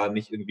natürlich Sinn, da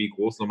nicht irgendwie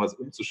groß nochmal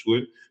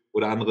umzuschulen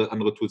oder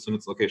andere Tools zu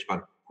nutzen. Okay,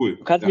 spannend, cool.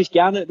 Du kannst dich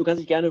gerne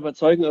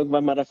überzeugen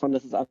irgendwann mal davon,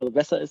 dass das andere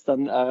besser ist,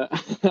 dann,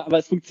 aber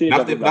es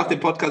funktioniert. Nach dem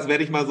Podcast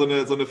werde ich mal so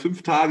eine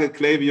 5 Tage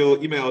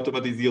Klaviyo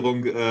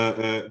E-Mail-Automatisierung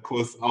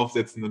Kurs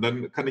aufsetzen und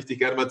dann kann ich dich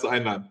gerne mal zu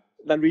einladen.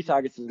 Dann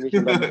retargetest du mich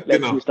und dann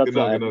lädst du mich dazu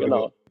ein.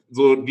 Genau.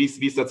 So wie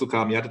es dazu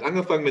kam. Ihr hattet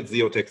angefangen mit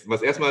SEO-Texten,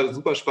 was erstmal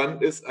super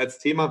spannend ist als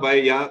Thema,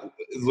 weil ja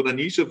so einer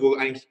Nische, wo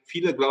eigentlich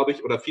viele, glaube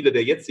ich, oder viele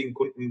der jetzigen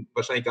Kunden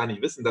wahrscheinlich gar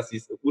nicht wissen, dass sie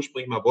es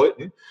ursprünglich mal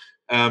wollten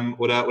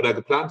oder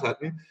geplant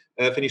hatten,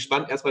 finde ich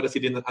spannend erstmal, dass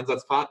ihr den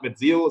Ansatz fahrt mit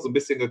SEO, so ein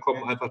bisschen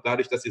gekommen einfach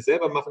dadurch, dass ihr es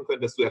selber machen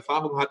könnt, dass du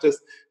Erfahrung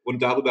hattest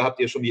und darüber habt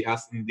ihr schon den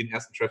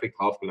ersten Traffic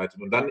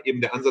draufgeleitet. Und dann eben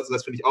der Ansatz, und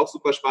das finde ich auch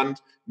super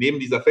spannend, neben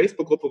dieser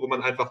Facebook-Gruppe, wo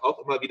man einfach auch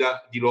immer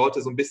wieder die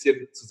Leute so ein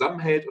bisschen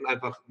zusammenhält und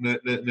einfach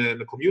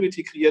eine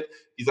Community kreiert,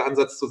 dieser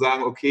Ansatz zu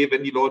sagen, okay,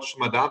 wenn die Leute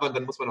schon mal da waren,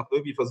 dann muss man auch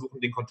irgendwie versuchen,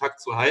 den Kontakt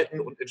zu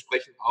halten und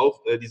entsprechend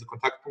auch diese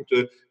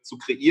Kontaktpunkte zu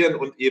kreieren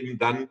und eben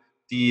dann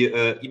die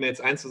E-Mails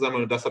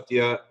einzusammeln. Und das habt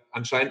ihr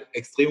anscheinend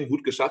extrem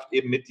gut geschafft,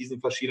 eben mit diesen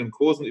verschiedenen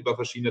Kursen über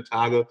verschiedene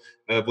Tage,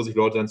 wo sich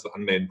Leute dann zu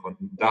anmelden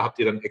konnten. Da habt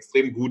ihr dann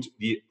extrem gut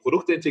die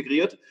Produkte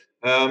integriert,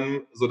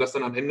 sodass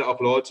dann am Ende auch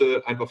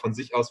Leute einfach von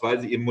sich aus,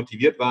 weil sie eben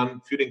motiviert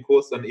waren für den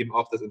Kurs, dann eben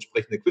auch das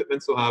entsprechende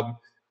Equipment zu haben,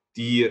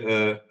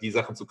 die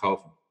Sachen zu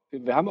kaufen.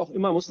 Wir haben auch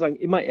immer, muss ich sagen,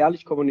 immer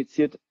ehrlich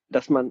kommuniziert,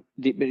 dass man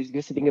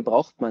gewisse Dinge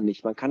braucht man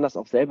nicht. Man kann das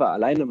auch selber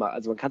alleine machen.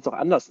 Also man kann es auch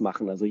anders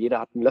machen. Also jeder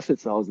hat einen Löffel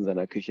zu Hause in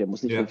seiner Küche,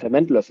 muss nicht einen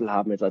Fermentlöffel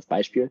haben, jetzt als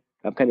Beispiel.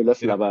 Wir haben keine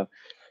Löffel, aber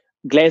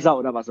Gläser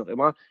oder was auch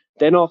immer.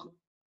 Dennoch,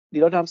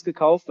 die Leute haben es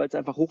gekauft, weil es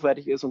einfach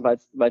hochwertig ist und weil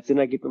es Sinn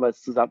ergibt und weil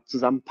es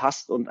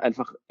zusammenpasst und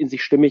einfach in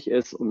sich stimmig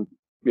ist und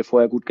wir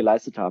vorher gut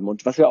geleistet haben.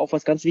 Und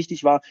was ganz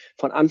wichtig war,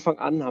 von Anfang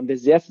an haben wir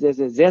sehr, sehr,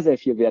 sehr, sehr, sehr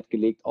viel Wert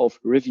gelegt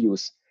auf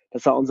Reviews.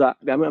 Das war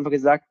wir haben einfach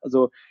gesagt,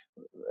 also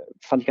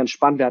fand ich ganz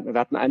spannend. Wir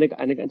hatten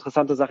eine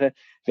interessante Sache.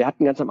 Wir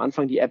hatten ganz am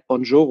Anfang die App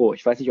Bonjoro.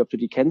 Ich weiß nicht, ob du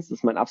die kennst. Das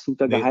ist mein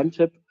absoluter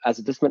Geheimtipp.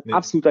 Also das ist mein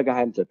absoluter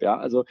Geheimtipp. Ja,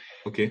 also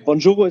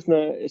Bonjoro ist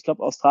ich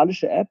glaube,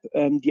 australische App,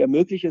 die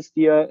ermöglicht es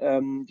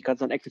dir, die kannst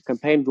du an Active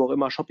Campaign, wo auch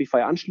immer,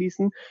 Shopify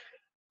anschließen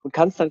und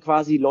kannst dann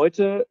quasi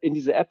Leute in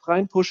diese App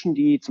reinpushen,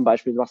 die zum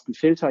Beispiel, du machst einen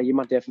Filter,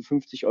 jemand, der für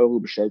 50 Euro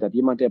bestellt hat,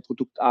 jemand, der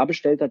Produkt A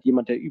bestellt hat,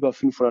 jemand, der über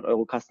 500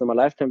 Euro Customer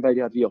Lifetime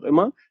Value hat, wie auch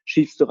immer,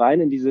 schiebst du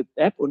rein in diese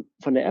App und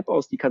von der App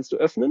aus, die kannst du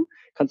öffnen,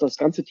 kannst das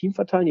ganze Team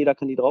verteilen, jeder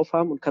kann die drauf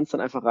haben und kannst dann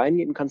einfach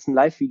reingehen und kannst ein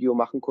Live-Video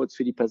machen, kurz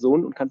für die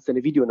Person und kannst dir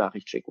eine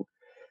Videonachricht schicken.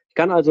 Ich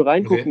kann also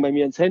reingucken bei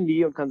mir ins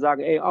Handy und kann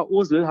sagen, ey,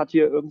 Ursel hat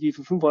hier irgendwie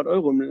für 500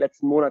 Euro im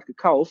letzten Monat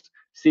gekauft.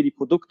 Ich sehe die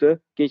Produkte,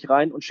 gehe ich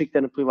rein und schicke dir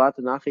eine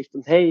private Nachricht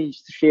und hey,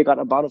 ich stehe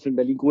gerade am Bahnhof in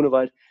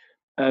Berlin-Grunewald.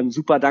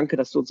 Super, danke,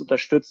 dass du uns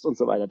unterstützt und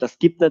so weiter. Das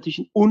gibt natürlich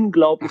ein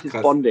unglaubliches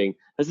Bonding.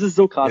 Das ist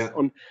so krass. Ja.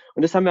 Und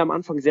das haben wir am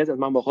Anfang das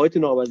machen wir heute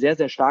noch, aber sehr,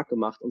 sehr stark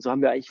gemacht. Und so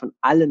haben wir eigentlich von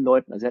allen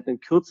Leuten, also wir hatten in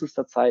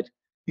kürzester Zeit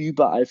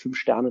überall 5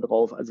 Sterne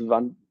drauf. Also wir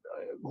waren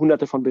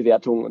hunderte von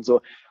Bewertungen und so.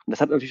 Und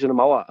das hat natürlich so eine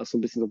Mauer, so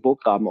ein bisschen so einen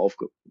Burggraben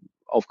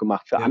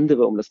aufgemacht für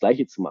andere, um das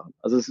Gleiche zu machen.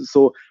 Also es ist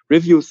so,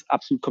 Reviews,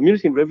 absolut,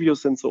 Community und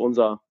Reviews sind so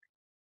unser...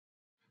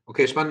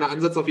 Okay, spannender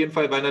Ansatz auf jeden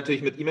Fall, weil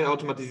natürlich mit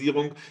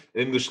E-Mail-Automatisierung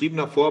in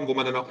geschriebener Form, wo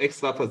man dann auch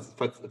extra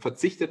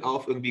verzichtet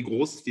auf irgendwie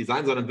großes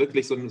Design, sondern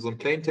wirklich so ein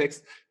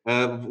Plaintext,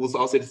 wo es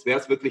aussieht, als wäre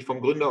es wirklich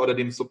vom Gründer oder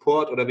dem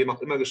Support oder wem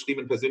auch immer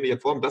geschrieben in persönlicher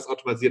Form, das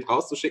automatisiert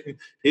rauszuschicken,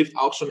 hilft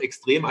auch schon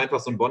extrem einfach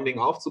so ein Bonding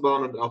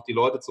aufzubauen und auch die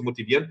Leute zu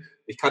motivieren.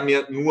 Ich kann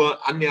mir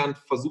nur annähernd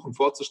versuchen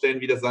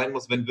vorzustellen, wie das sein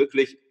muss, wenn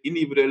wirklich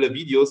individuelle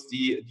Videos,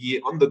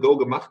 die on the go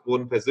gemacht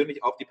wurden,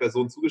 persönlich auf die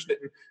Person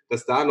zugeschnitten,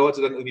 dass da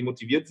Leute dann irgendwie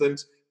motiviert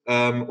sind,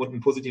 und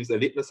ein positives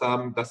Erlebnis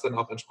haben, das dann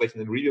auch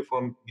entsprechend in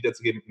Review-Form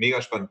wiederzugeben. Mega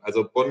spannend.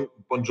 Also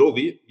Bon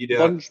Jovi,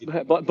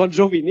 Bon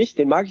Jovi nicht,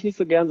 den mag ich nicht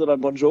so gern,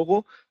 sondern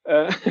Bonjoro.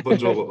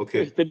 Bonjoro,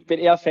 okay. Ich bin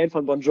eher Fan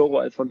von Bonjoro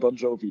als von Bon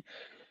Jovi.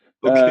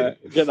 Okay.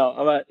 Genau,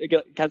 aber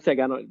kannst ja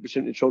gerne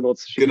bestimmt in den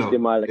Shownotes schicke ich dir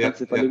mal, da kannst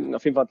du verlinken.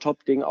 Auf jeden Fall ein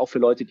Top-Ding, auch für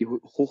Leute, die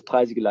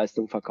hochpreisige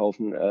Leistungen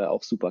verkaufen,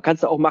 auch super.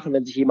 Kannst du auch machen,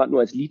 wenn sich jemand nur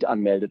als Lead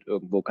anmeldet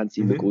irgendwo, kannst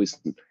du ihn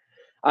begrüßen.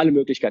 Alle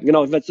Möglichkeiten.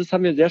 Genau, das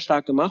haben wir sehr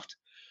stark gemacht.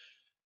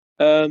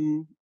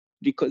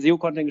 Die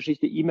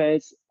SEO-Content-Geschichte,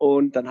 E-Mails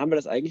und dann haben wir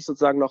das eigentlich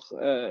sozusagen noch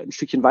ein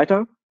Stückchen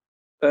weiter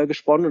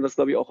gesponnen und das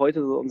glaube ich auch heute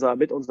so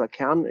unser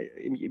Kern.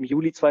 Im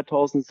Juli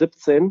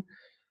 2017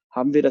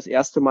 haben wir das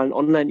erste Mal ein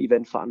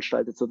Online-Event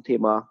veranstaltet zum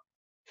Thema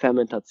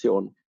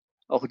Fermentation.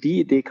 Auch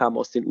die Idee kam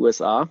aus den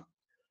USA,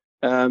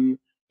 weil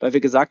wir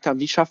gesagt haben,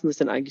 wie schaffen wir es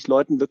denn eigentlich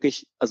Leuten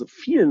wirklich, also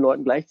vielen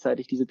Leuten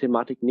gleichzeitig diese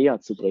Thematik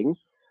näher zu bringen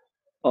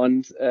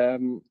und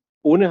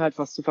ohne halt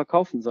was zu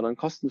verkaufen, sondern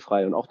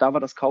kostenfrei. Und auch da war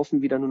das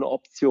Kaufen wieder nur eine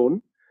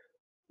Option.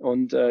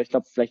 Und ich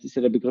glaube, vielleicht ist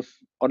ja der Begriff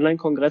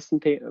Online-Kongress,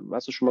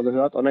 hast du schon mal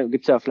gehört? Online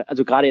gibt's ja,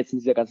 also gerade jetzt in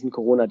dieser ganzen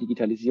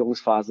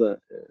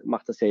Corona-Digitalisierungsphase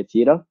macht das ja jetzt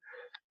jeder.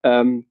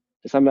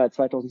 Das haben wir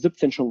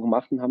 2017 schon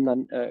gemacht und haben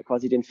dann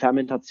quasi den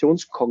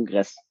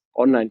Fermentationskongress,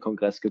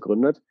 Online-Kongress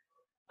gegründet.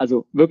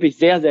 Also wirklich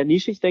sehr, sehr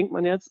nischig, denkt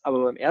man jetzt,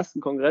 aber beim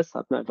ersten Kongress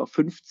hatten wir einfach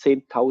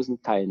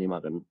 15.000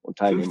 Teilnehmerinnen und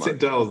Teilnehmer.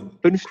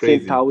 15.000.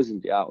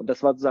 15.000, ja. Und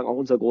das war sozusagen auch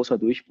unser großer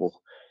Durchbruch.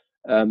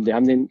 Wir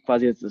haben den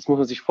quasi jetzt, das muss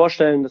man sich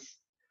vorstellen,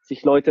 dass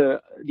sich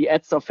Leute, die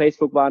Ads auf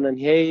Facebook waren dann,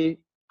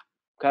 hey,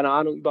 keine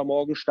Ahnung,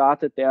 übermorgen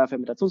startet der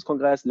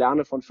Fermentationskongress,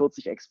 lerne von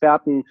 40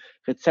 Experten,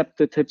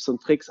 Rezepte, Tipps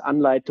und Tricks,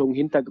 Anleitungen,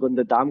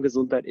 Hintergründe,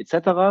 Darmgesundheit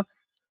etc.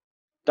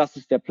 Das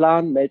ist der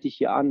Plan, melde dich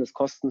hier an, ist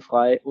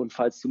kostenfrei und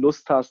falls du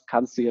Lust hast,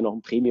 kannst du hier noch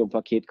ein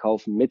Premium-Paket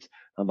kaufen mit.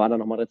 Dann war da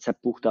nochmal ein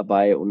Rezeptbuch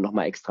dabei und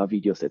nochmal extra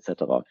Videos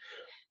etc.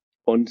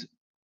 Und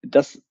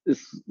das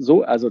ist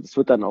so, also das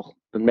wird dann auch,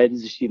 dann melden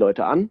sich die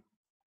Leute an.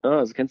 Ja,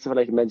 also kennst du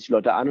vielleicht, melden sich die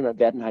Leute an und dann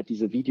werden halt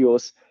diese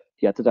Videos,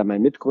 die hatte dann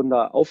mein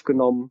Mitgründer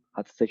aufgenommen,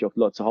 hat tatsächlich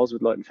auch zu Hause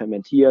mit Leuten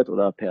fermentiert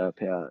oder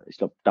per ich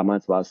glaube,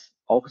 damals war es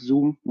auch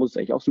Zoom, muss es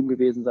eigentlich auch Zoom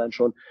gewesen sein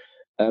schon,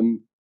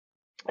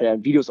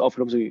 Videos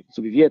aufgenommen,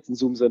 so wie wir jetzt in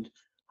Zoom sind,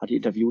 hat die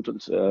interviewt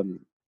und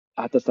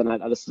hat das dann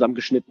halt alles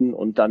zusammengeschnitten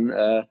und dann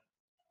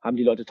haben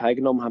die Leute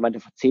teilgenommen, haben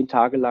einfach 10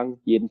 Tage lang,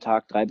 jeden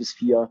Tag 3 bis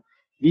 4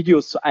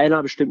 Videos zu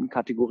einer bestimmten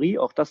Kategorie,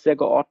 auch das sehr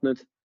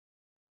geordnet,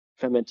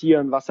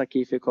 Fermentieren,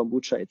 Wasserkefir,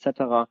 Kombucha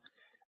etc.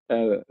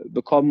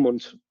 Bekommen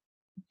und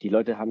die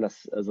Leute haben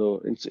das,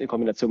 also in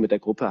Kombination mit der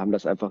Gruppe, haben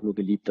das einfach nur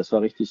geliebt. Das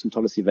war richtig ein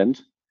tolles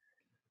Event.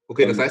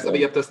 Okay, das heißt aber,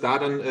 ihr habt das da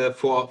dann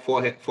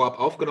vorab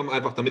aufgenommen,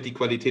 einfach damit die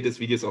Qualität des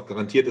Videos auch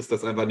garantiert ist,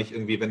 dass einfach nicht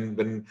irgendwie, wenn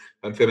beim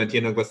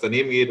Fermentieren irgendwas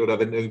daneben geht oder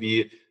wenn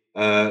irgendwie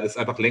es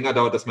einfach länger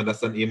dauert, dass man das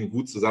dann eben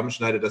gut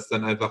zusammenschneidet, dass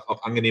dann einfach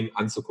auch angenehm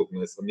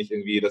anzugucken ist und nicht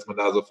irgendwie, dass man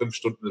da so 5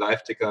 Stunden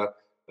Live-Ticker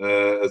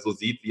so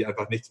sieht, wie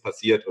einfach nichts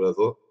passiert oder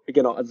so.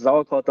 Genau, also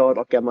Sauerkraut dauert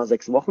auch gerne mal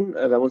 6 Wochen.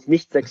 Wir haben uns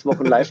nicht 6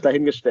 Wochen live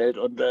dahingestellt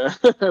und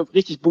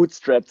richtig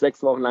bootstrapped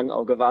 6 Wochen lang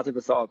auch gewartet,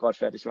 bis Sauerkraut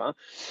fertig war.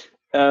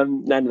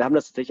 Nein, wir haben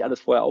das tatsächlich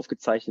alles vorher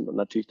aufgezeichnet und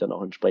natürlich dann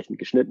auch entsprechend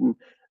geschnitten.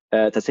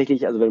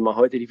 Tatsächlich, also wenn man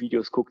heute die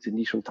Videos guckt, sind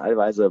die schon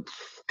teilweise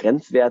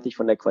grenzwertig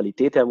von der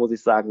Qualität her, muss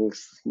ich sagen.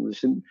 Das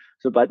müssen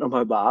wir bald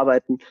nochmal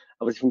überarbeiten,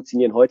 aber sie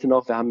funktionieren heute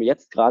noch. Wir haben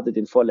jetzt gerade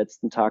den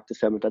vorletzten Tag des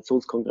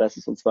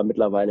Fermentationskongresses und zwar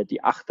mittlerweile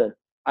die achte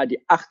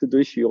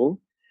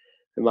Durchführung.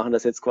 Wir machen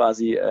das jetzt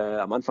quasi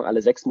am Anfang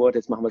alle 6 Monate,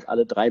 jetzt machen wir es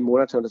alle 3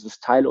 Monate und das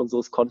ist Teil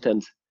unseres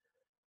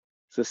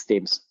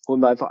Content-Systems.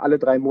 Holen wir einfach alle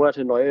 3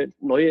 Monate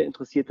neue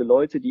interessierte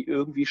Leute, die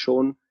irgendwie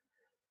schon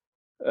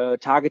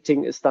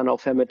Targeting ist dann auch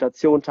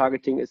Fermentation,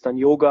 Targeting ist dann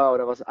Yoga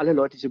oder was, alle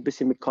Leute, die so ein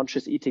bisschen mit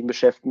Conscious Eating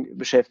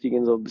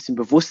beschäftigen, so ein bisschen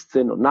bewusst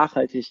sind und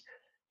nachhaltig,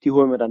 die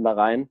holen wir dann da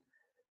rein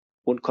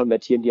und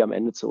konvertieren die am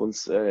Ende zu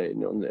uns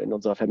in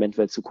unserer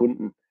Fermentwelt zu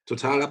Kunden.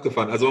 Total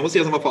abgefahren. Also man muss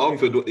sich das nochmal vor Augen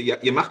führen.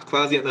 Ihr macht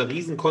quasi eine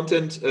riesen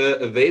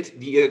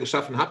Content-Welt, die ihr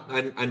geschaffen habt,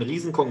 einen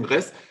riesen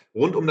Kongress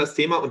rund um das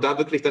Thema und da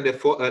wirklich dann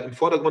im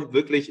Vordergrund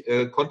wirklich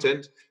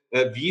Content.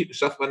 Wie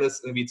schafft man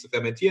es irgendwie zu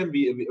fermentieren?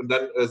 Und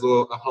dann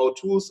so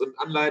How-Tos und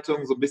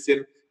Anleitungen, so ein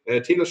bisschen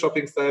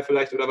Teleshopping-Style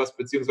vielleicht oder was,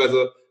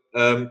 beziehungsweise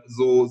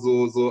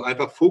so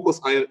einfach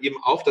Fokus eben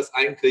auf das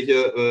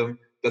eigentliche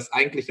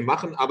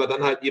machen, aber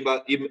dann halt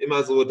eben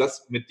immer so,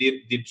 das mit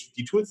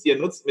die Tools, die ihr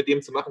nutzt, mit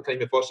dem zu machen, kann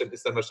ich mir vorstellen,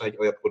 ist dann wahrscheinlich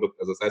euer Produkt.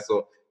 Also das heißt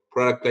so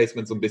Product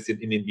Placement so ein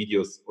bisschen in den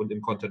Videos und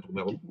im Content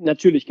drumherum.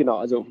 Natürlich, genau.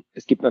 Also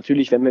es gibt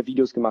natürlich, wenn wir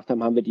Videos gemacht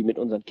haben, haben wir die mit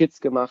unseren Kids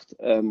gemacht.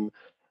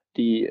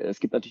 Es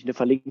gibt natürlich eine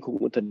Verlinkung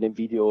unter dem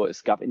Video.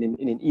 Es gab in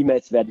den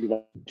E-Mails werden die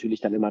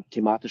natürlich dann immer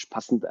thematisch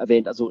passend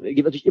erwähnt. Also es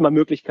gibt natürlich immer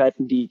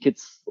Möglichkeiten, die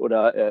Kids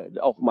oder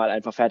auch mal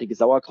einfach fertiges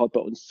Sauerkraut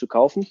bei uns zu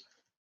kaufen.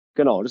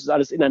 Genau, das ist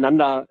alles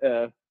ineinander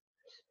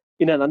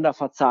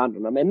verzahnt.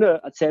 Und am Ende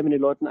erzählen wir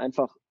den Leuten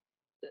einfach,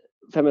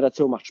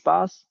 Fermentation macht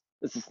Spaß,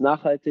 es ist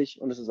nachhaltig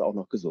und es ist auch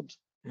noch gesund.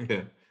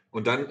 Okay.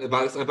 Und dann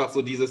war es einfach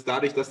so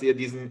dadurch, dass ihr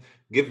diesen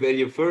Give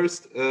Value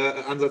First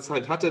Ansatz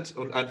halt hattet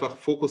und einfach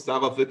Fokus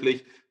darauf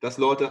wirklich, dass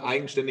Leute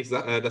eigenständig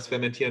das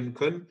fermentieren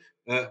können,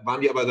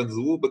 waren die aber dann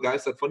so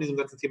begeistert von diesem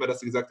ganzen Thema, dass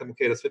sie gesagt haben,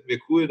 okay, das finden wir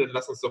cool, dann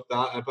lass uns doch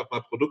da einfach mal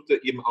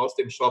Produkte eben aus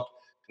dem Shop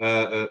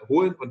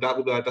holen und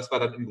das war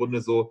dann im Grunde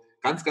so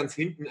ganz, ganz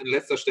hinten an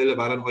letzter Stelle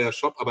war dann euer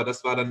Shop, aber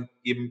das war dann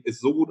eben, ist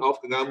so gut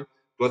aufgegangen.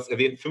 Du hast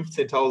erwähnt,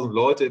 15.000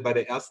 Leute bei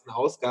der ersten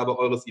Ausgabe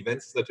eures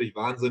Events, ist natürlich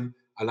Wahnsinn,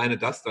 alleine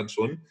das dann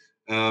schon.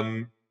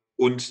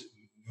 Und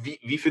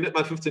wie findet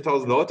man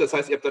 15.000 Leute? Das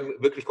heißt, ihr habt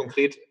dann wirklich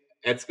konkret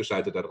Ads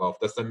geschaltet darauf,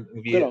 dass dann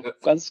irgendwie... Genau,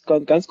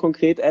 ganz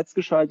konkret Ads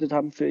geschaltet,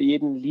 haben für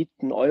jeden Lead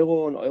 1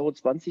 Euro, 1,20 Euro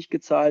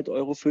gezahlt, 1,50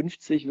 Euro,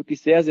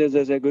 wirklich sehr, sehr,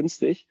 sehr, sehr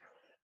günstig.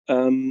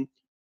 Und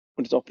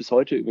ist auch bis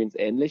heute übrigens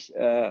ähnlich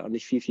und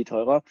nicht viel, viel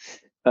teurer.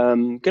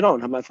 Genau,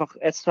 und haben einfach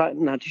Ads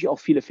natürlich auch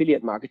viel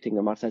Affiliate-Marketing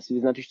gemacht. Das heißt, wir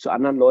sind natürlich zu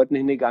anderen Leuten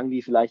hingegangen,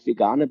 die vielleicht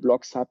vegane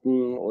Blogs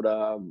hatten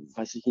oder,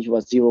 weiß ich nicht,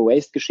 über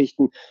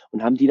Zero-Waste-Geschichten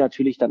und haben die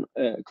natürlich dann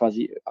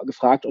quasi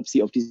gefragt, ob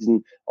sie auf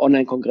diesen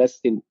Online-Kongress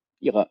in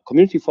ihrer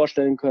Community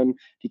vorstellen können.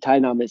 Die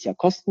Teilnahme ist ja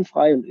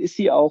kostenfrei und ist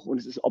sie auch und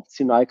es ist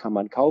optional, kann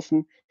man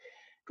kaufen.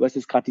 Du hast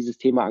jetzt gerade dieses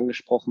Thema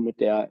angesprochen mit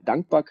der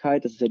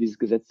Dankbarkeit. Das ist ja dieses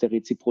Gesetz der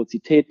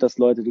Reziprozität, dass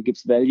Leute, du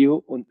gibst Value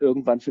und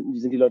irgendwann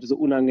sind die Leute so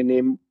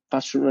unangenehm,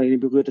 fast schon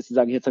unangenehm berührt, dass sie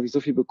sagen, jetzt habe ich so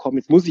viel bekommen,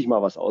 jetzt muss ich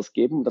mal was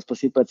ausgeben. Und das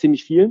passiert bei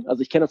ziemlich vielen.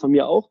 Also ich kenne das von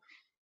mir auch.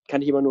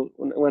 Kann ich immer nur,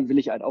 und irgendwann will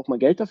ich halt auch mal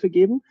Geld dafür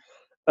geben.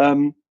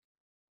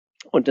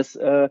 Und das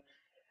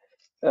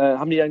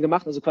haben die dann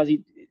gemacht, also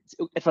quasi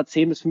etwa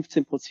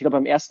 10-15%. Ich glaube,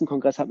 beim ersten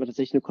Kongress hatten wir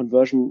tatsächlich eine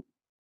Conversion,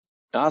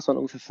 ja, es waren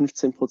ungefähr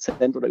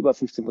 15% oder über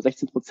 15,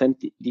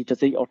 16%, die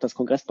tatsächlich auch das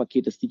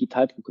Kongresspaket, das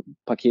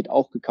Digitalpaket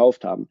auch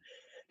gekauft haben.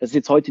 Das ist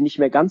jetzt heute nicht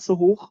mehr ganz so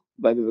hoch,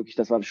 weil wir wirklich,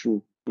 das war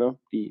schon, ne,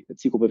 die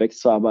Zielgruppe wächst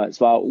zwar, aber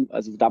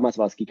also damals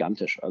war es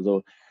gigantisch.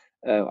 Also,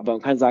 aber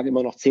man kann sagen,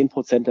 immer noch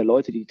 10% der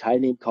Leute, die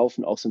teilnehmen,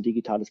 kaufen auch so ein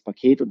digitales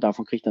Paket und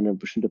davon kriegt dann eine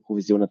bestimmte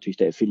Provision natürlich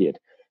der Affiliate.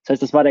 Das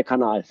heißt, das war der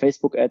Kanal,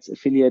 Facebook Ads,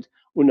 Affiliate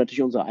und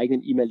natürlich unsere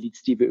eigenen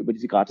E-Mail-Leads, die wir über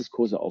diese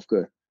Gratiskurse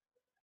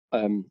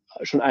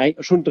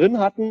schon drin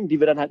hatten, die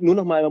wir dann halt nur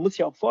noch mal, man muss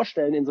sich auch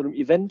vorstellen, in so einem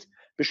Event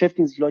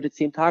beschäftigen sich Leute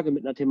 10 Tage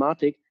mit einer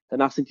Thematik,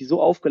 danach sind die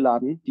so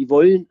aufgeladen, die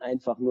wollen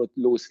einfach nur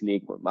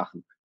loslegen und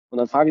machen. Und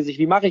dann fragen sie sich,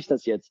 wie mache ich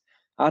das jetzt?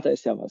 Da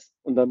ist ja was.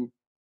 Und dann,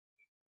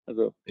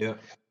 also. Ja.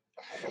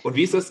 Und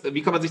wie ist das,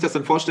 wie kann man sich das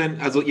dann vorstellen?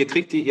 Also ihr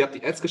habt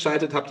die Ads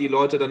geschaltet, habt die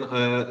Leute dann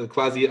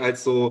quasi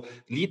als so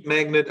Lead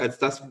Magnet, als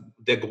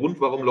der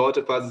Grund, warum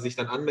Leute quasi sich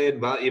dann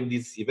anmelden, war eben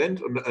dieses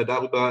Event und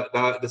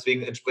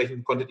deswegen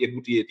entsprechend konntet ihr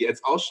gut die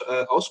Ads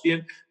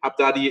ausspielen, habt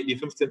da die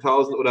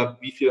 15.000 oder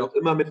wie viel auch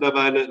immer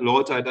mittlerweile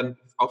Leute halt dann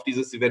auf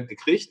dieses Event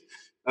gekriegt.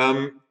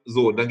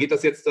 So, und dann geht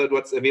das jetzt, du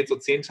hast erwähnt, so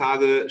 10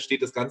 Tage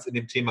steht das Ganze in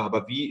dem Thema,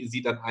 aber wie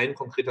sieht dann ein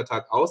konkreter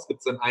Tag aus? Gibt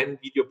es dann ein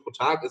Video pro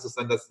Tag? Ist es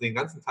dann, dass es den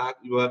ganzen Tag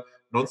über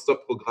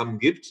Nonstop-Programm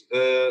gibt?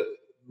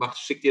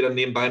 Schickt ihr dann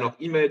nebenbei noch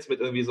E-Mails mit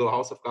irgendwie so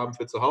Hausaufgaben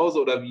für zu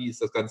Hause oder wie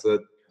ist das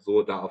Ganze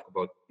so da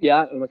aufgebaut?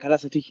 Ja, man kann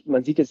das natürlich,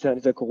 man sieht jetzt ja in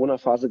dieser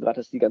Corona-Phase gerade,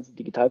 dass die ganzen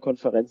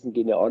Digitalkonferenzen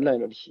gehen ja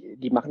online und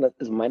die machen das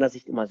also meiner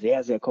Sicht immer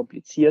sehr, sehr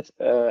kompliziert.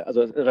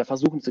 Oder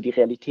versuchen so die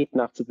Realität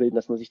nachzubilden,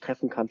 dass man sich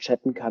treffen kann,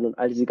 chatten kann und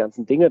all diese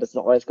ganzen Dinge. Das ist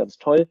auch alles ganz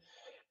toll.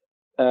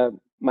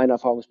 Meine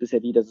Erfahrung ist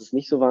bisher die, dass es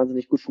nicht so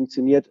wahnsinnig gut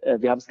funktioniert.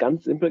 Wir haben es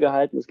ganz simpel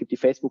gehalten. Es gibt die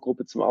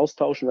Facebook-Gruppe zum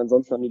Austauschen.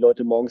 Ansonsten haben die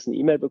Leute morgens eine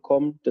E-Mail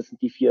bekommen. Das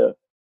sind die vier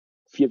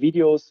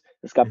Videos.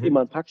 Es gab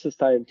immer einen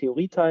Praxisteil, einen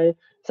Theorieteil.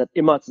 Es hat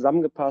immer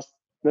zusammengepasst.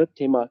 Ne?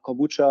 Thema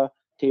Kombucha,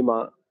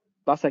 Thema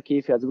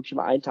Wasserkäfer, also wirklich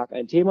immer einen Tag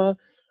ein Thema.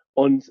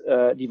 Und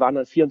die waren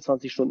dann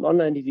 24 Stunden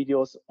online, die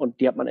Videos. Und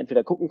die hat man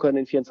entweder gucken können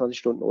in 24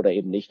 Stunden oder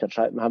eben nicht. Dann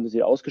haben wir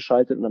sie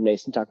ausgeschaltet und am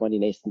nächsten Tag waren die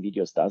nächsten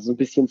Videos da. Also so ein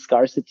bisschen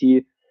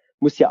Scarcity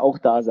muss ja auch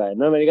da sein.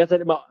 Ne? Wenn die ganze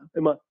Zeit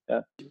immer,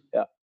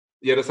 ja.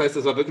 Ja, das heißt,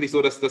 es war wirklich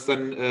so, dass das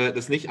dann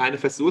das nicht eine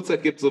feste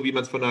Uhrzeit gibt, so wie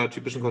man es von einer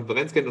typischen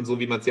Konferenz kennt und so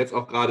wie man es jetzt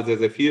auch gerade sehr,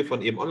 sehr viel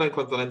von eben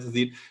Online-Konferenzen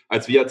sieht.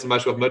 Als wir zum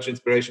Beispiel auch Merch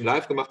Inspiration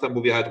Live gemacht haben,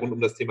 wo wir halt rund um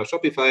das Thema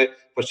Shopify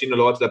verschiedene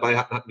Leute dabei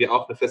hatten, hatten wir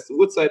auch eine feste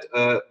Uhrzeit,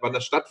 wann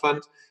das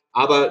stattfand.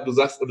 Aber du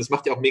sagst, und es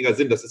macht ja auch mega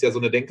Sinn, das ist ja so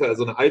eine Denke,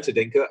 so eine alte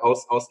Denke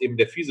aus eben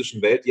der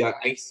physischen Welt, die ja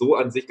eigentlich so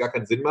an sich gar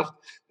keinen Sinn macht.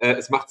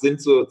 Es macht Sinn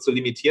zu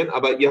limitieren,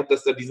 aber ihr habt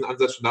diesen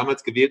Ansatz schon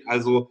damals gewählt,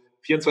 also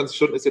 24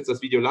 Stunden ist jetzt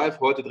das Video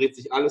live, heute dreht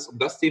sich alles um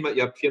das Thema,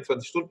 ihr habt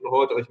 24 Stunden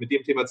heute euch mit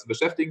dem Thema zu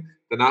beschäftigen,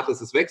 danach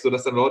ist es weg,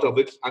 sodass dann Leute auch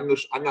wirklich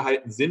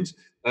angehalten sind,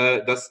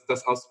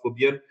 das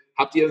auszuprobieren.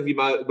 Habt ihr irgendwie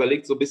mal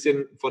überlegt, so ein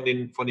bisschen von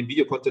dem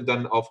Videocontent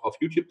dann auf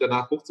YouTube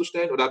danach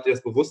hochzustellen oder habt ihr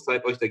das bewusst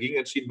euch dagegen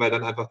entschieden, weil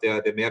dann einfach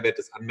der Mehrwert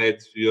des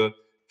Anmeldens für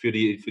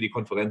die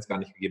Konferenz gar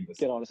nicht gegeben ist?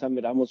 Genau, das haben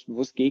wir damals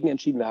bewusst gegen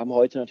entschieden. Wir haben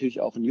heute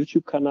natürlich auch einen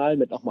YouTube-Kanal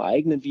mit nochmal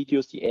eigenen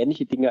Videos, die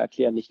ähnliche Dinge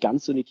erklären, nicht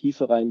ganz so in die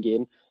Tiefe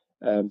reingehen.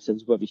 Ist ja ein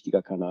super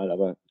wichtiger Kanal,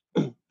 aber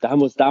da haben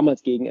wir uns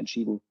damals gegen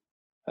entschieden,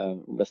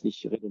 um das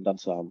nicht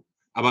redundant zu haben.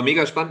 Aber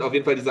mega spannend auf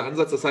jeden Fall dieser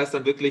Ansatz. Das heißt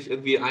dann wirklich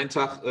irgendwie einen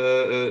Tag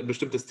ein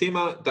bestimmtes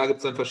Thema. Da gibt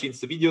es dann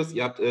verschiedenste Videos.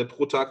 Ihr habt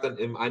pro Tag dann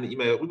eine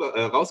E-Mail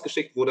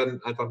rausgeschickt, wo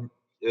dann einfach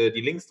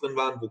die Links drin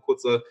waren, wo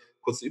kurze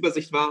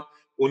Übersicht war.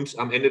 Und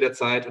am Ende der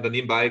Zeit und dann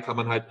nebenbei kann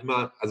man halt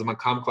immer, also man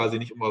kam quasi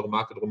nicht um eure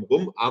Marke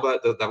drumherum, aber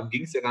darum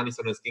ging es ja gar nicht,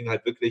 sondern es ging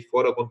halt wirklich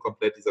Vordergrund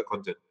komplett dieser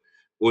Content.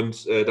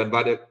 Und dann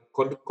war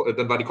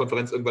die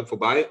Konferenz irgendwann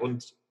vorbei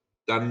und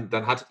dann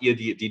hattet ihr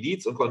die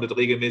Leads und konntet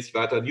regelmäßig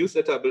weiter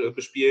Newsletter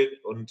bespielen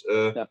und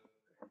ja.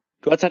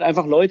 Du hast halt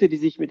einfach Leute, die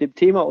sich mit dem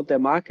Thema und der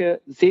Marke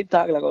 10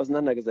 Tage lang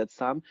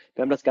auseinandergesetzt haben.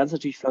 Wir haben das Ganze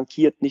natürlich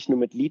flankiert, nicht nur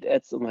mit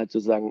Lead-Ads, um halt zu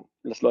sagen,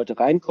 dass Leute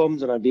reinkommen,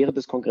 sondern während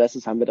des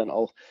Kongresses haben wir dann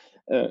auch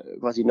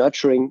quasi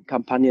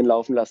Nurturing-Kampagnen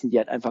laufen lassen, die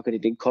halt einfach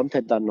den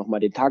Content dann nochmal,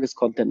 den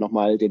Tagescontent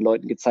nochmal den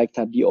Leuten gezeigt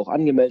haben, die auch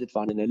angemeldet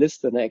waren in der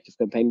Liste, eine Active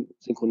Campaign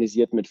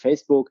synchronisiert mit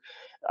Facebook.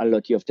 Alle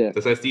Leute, die auf der...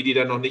 Das heißt, die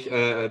dann noch nicht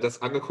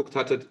das angeguckt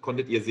hattet,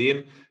 konntet ihr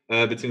sehen,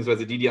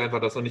 beziehungsweise die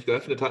einfach das noch nicht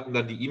geöffnet hatten,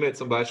 dann die E-Mail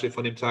zum Beispiel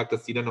von dem Tag,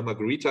 dass die dann nochmal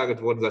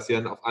geretarget wurden, dass sie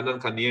dann auf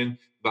anderen Kanälen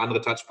über andere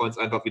Touchpoints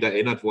einfach wieder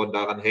erinnert wurden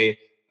daran, hey,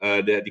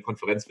 die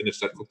Konferenz findet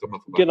statt, guck doch mal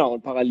vorbei. Genau,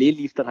 und parallel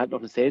lief dann halt noch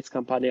eine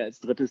Sales-Kampagne als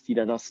drittes, die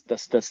dann das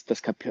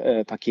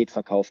Paket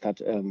verkauft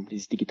hat,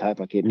 dieses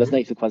Digitalpaket. Und das sind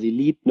eigentlich so quasi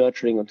Lead,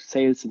 Nurturing und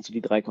Sales sind so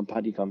die 3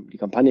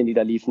 Kampagnen, die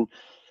da liefen.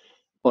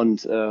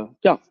 Und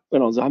ja,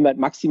 genau, so haben wir halt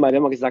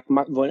wir haben gesagt,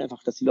 wir wollen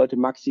einfach, dass die Leute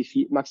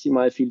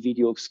maximal viel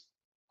Videos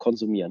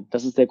konsumieren.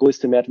 Das ist der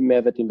größte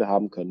Mehrwert, den wir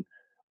haben können.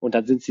 Und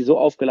dann sind sie so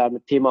aufgeladen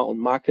mit Thema und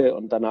Marke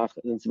und danach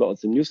sind sie bei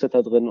uns im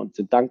Newsletter drin und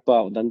sind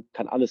dankbar und dann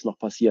kann alles noch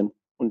passieren.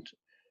 Und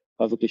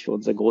war wirklich für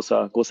uns ein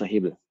großer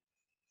Hebel.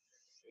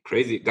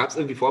 Crazy. Gab es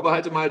irgendwie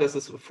Vorbehalte mal, dass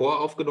es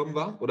voraufgenommen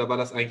war oder war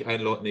das eigentlich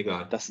allen Leuten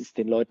egal? Es ist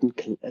den Leuten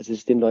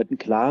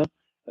klar.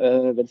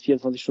 wenn es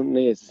 24 Stunden,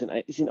 nee, es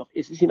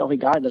ist ihnen auch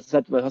egal. Das ist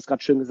halt, du hast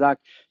gerade schön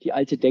gesagt, die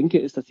alte Denke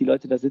ist, dass die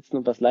Leute da sitzen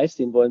und was live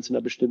sehen wollen zu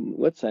einer bestimmten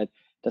Uhrzeit.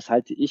 Das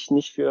halte ich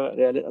nicht für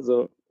realistisch.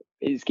 Also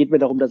es geht mir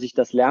darum, dass ich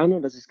das lerne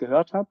und dass ich es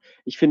gehört habe.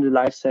 Ich finde,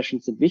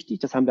 Live-Sessions sind wichtig.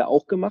 Das haben wir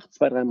auch gemacht.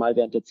 2, 3 Mal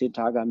während der 10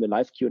 Tage haben wir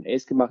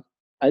Live-Q&As gemacht.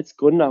 Als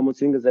Gründer haben wir uns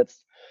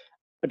hingesetzt,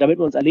 damit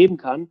man uns erleben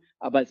kann.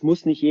 Aber es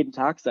muss nicht jeden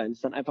Tag sein. Es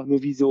ist dann einfach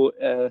nur wie so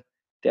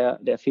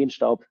der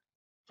Feenstaub,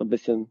 so ein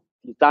bisschen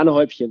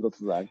Sahnehäubchen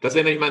sozusagen. Das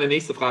wäre nämlich meine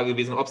nächste Frage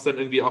gewesen, ob es dann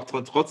irgendwie auch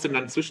trotzdem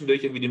dann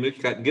zwischendurch irgendwie die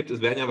Möglichkeiten gibt.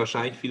 Es werden ja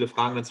wahrscheinlich viele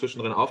Fragen dann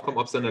zwischendrin aufkommen,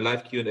 ob es dann eine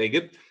Live-Q&A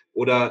gibt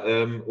oder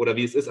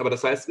wie es ist. Aber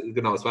das heißt,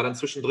 genau, es war dann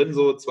zwischendrin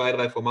so 2,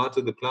 3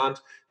 Formate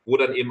geplant, wo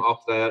dann eben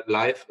auch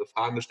live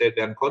Fragen gestellt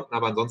werden konnten.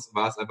 Aber ansonsten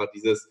war es einfach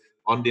dieses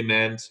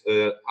On-Demand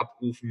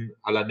Abrufen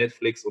à la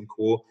Netflix und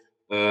Co.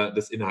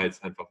 Des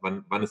Inhalts einfach,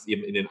 wann es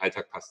eben in den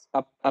Alltag passt.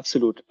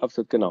 Absolut,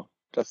 genau.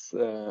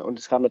 Und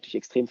es kamen natürlich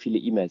extrem viele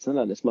E-Mails. Ne?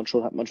 Dann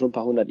hat man schon ein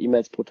paar hundert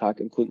E-Mails pro Tag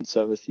im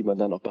Kundenservice, die man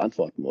dann auch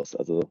beantworten muss.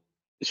 Also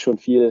ist schon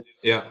viel.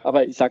 Ja.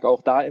 Aber ich sage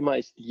auch da immer,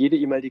 jede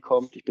E-Mail, die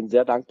kommt, ich bin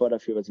sehr dankbar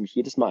dafür, weil sie mich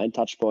jedes Mal einen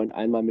Touchpoint,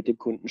 einmal mit dem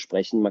Kunden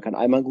sprechen. Man kann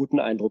einmal einen guten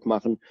Eindruck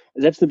machen.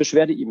 Selbst eine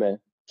Beschwerde-E-Mail,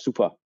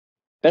 super.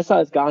 Besser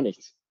als gar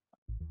nichts.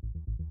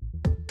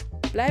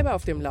 Bleibe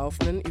auf dem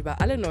Laufenden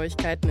über alle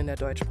Neuigkeiten in der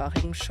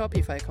deutschsprachigen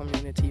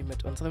Shopify-Community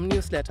mit unserem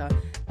Newsletter.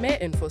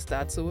 Mehr Infos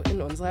dazu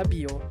in unserer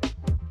Bio.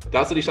 Da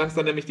hast du die Chance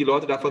dann nämlich, die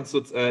Leute davon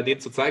denen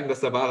zu zeigen, dass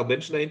da wahre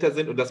Menschen dahinter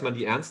sind und dass man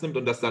die ernst nimmt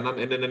und dass dann am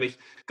Ende nämlich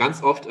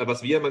ganz oft,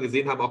 was wir immer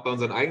gesehen haben, auch bei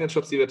unseren eigenen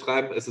Shops, die wir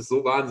treiben, ist es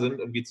so Wahnsinn,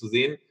 irgendwie zu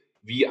sehen,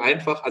 wie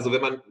einfach, also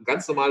wenn man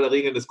ganz normale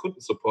Regeln des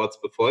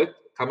Kundensupports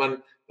befolgt, kann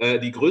man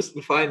die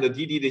größten Feinde,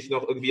 die dich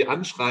noch irgendwie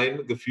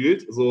anschreien,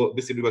 gefühlt, so ein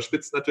bisschen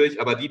überspitzt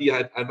natürlich, aber die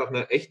halt einfach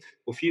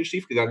wo viel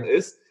schiefgegangen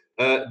ist,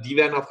 die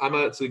werden auf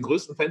einmal zu den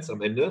größten Fans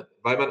am Ende,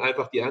 weil man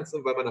einfach die ernst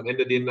nimmt, weil man am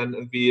Ende denen dann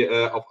irgendwie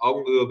auf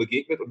Augenhöhe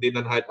begegnet und denen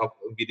dann halt auch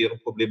irgendwie deren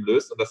Problem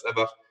löst. Und das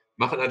einfach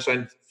machen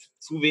anscheinend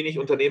zu wenig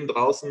Unternehmen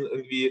draußen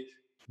irgendwie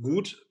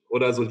gut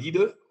oder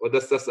solide und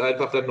dass das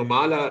einfach dann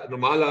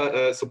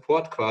normaler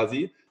Support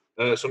quasi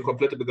schon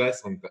komplette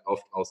Begeisterung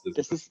auslöst.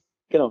 Das ist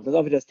auch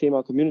wieder das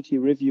Thema Community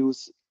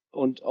Reviews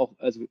und auch,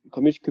 also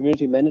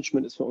Community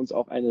Management ist für uns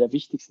auch einer der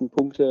wichtigsten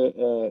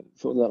Punkte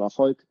für unseren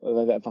Erfolg,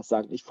 weil wir einfach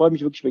sagen, ich freue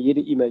mich wirklich über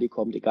jede E-Mail, die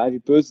kommt, egal wie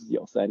böse sie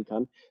auch sein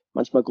kann.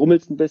 Manchmal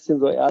grummelt es ein bisschen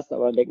so erst,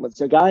 aber dann denkt man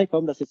sich, egal,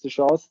 komm, das ist jetzt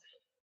eine Chance,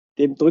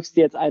 dem drückst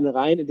du jetzt eine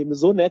rein, indem du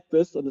so nett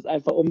bist und es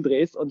einfach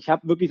umdrehst. Und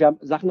wir haben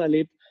Sachen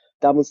erlebt,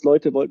 da haben uns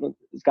Leute,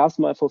 es gab es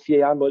mal vor 4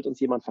 Jahren, wollte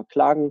uns jemand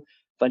verklagen,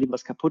 weil ihm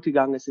was kaputt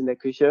gegangen ist in der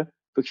Küche.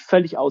 Wirklich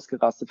völlig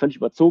ausgerastet, völlig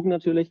überzogen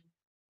natürlich.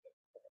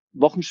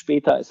 Wochen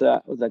später ist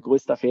er unser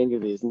größter Fan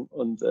gewesen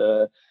und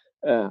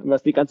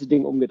das die ganze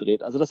Ding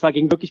umgedreht. Also das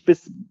ging wirklich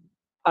bis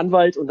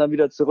Anwalt und dann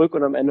wieder zurück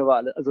und am Ende war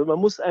alles. Also man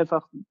muss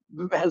einfach,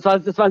 das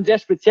war ein sehr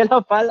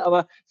spezieller Fall,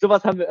 aber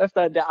sowas haben wir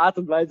öfter in der Art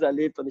und Weise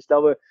erlebt und ich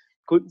glaube,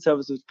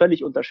 Kundenservice ist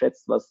völlig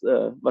unterschätzt, was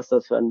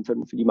das für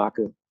die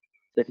Marke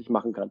tatsächlich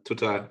machen kann.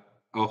 Total.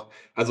 Auch.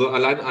 Also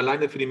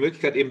alleine für die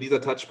Möglichkeit eben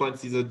dieser Touchpoints,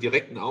 diese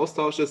direkten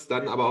Austausches,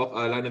 dann aber auch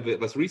alleine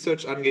was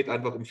Research angeht,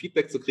 einfach um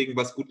Feedback zu kriegen,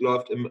 was gut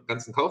läuft im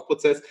ganzen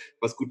Kaufprozess,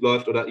 was gut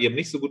läuft oder eben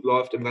nicht so gut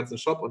läuft im ganzen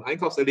Shop- und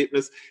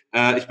Einkaufserlebnis.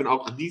 Ich bin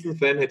auch ein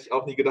Riesenfan, hätte ich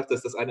auch nie gedacht,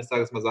 dass das eines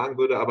Tages mal sagen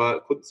würde,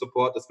 aber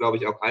Kundensupport ist, glaube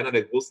ich, auch einer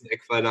der großen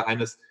Eckpfeiler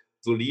eines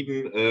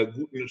soliden,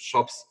 guten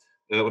Shops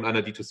und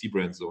einer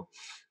D2C-Brand so.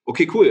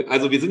 Okay, cool.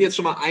 Also wir sind jetzt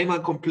schon mal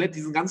einmal komplett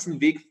diesen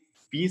ganzen Weg,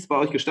 wie es bei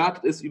euch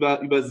gestartet ist,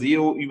 über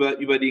SEO,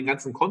 über den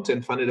ganzen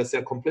Content-Funnel. Das ist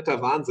ja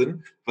kompletter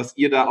Wahnsinn, was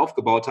ihr da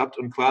aufgebaut habt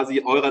und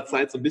quasi eurer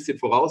Zeit so ein bisschen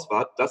voraus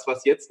wart. Das,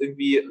 was jetzt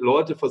irgendwie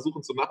Leute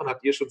versuchen zu machen,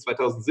 habt ihr schon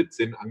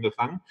 2017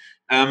 angefangen.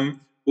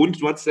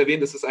 Und du hast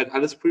erwähnt, es ist halt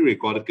alles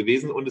pre-recorded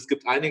gewesen und es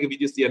gibt einige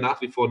Videos, die ihr nach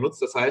wie vor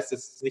nutzt. Das heißt,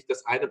 es ist nicht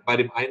bei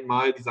dem einen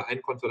Mal dieser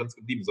einen Konferenz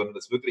geblieben, sondern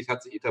es wirklich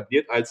hat sich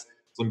etabliert als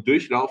so ein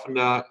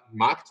durchlaufender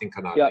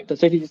Marketingkanal. Ja,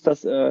 tatsächlich ist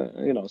das,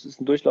 es ist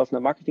ein durchlaufender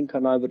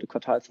Marketingkanal, wird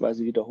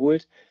quartalsweise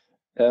wiederholt.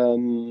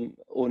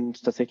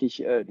 Und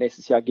tatsächlich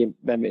nächstes Jahr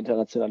werden wir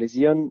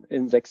internationalisieren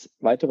in 6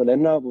 weitere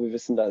Länder, wo wir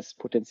wissen, da ist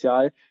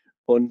Potenzial.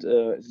 Und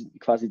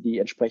quasi die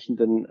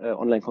entsprechenden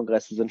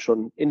Online-Kongresse sind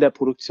schon in der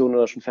Produktion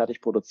oder schon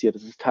fertig produziert.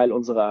 Das ist Teil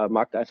unserer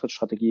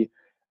Markteintrittsstrategie,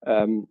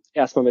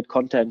 erstmal mit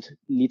Content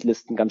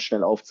Leadlisten ganz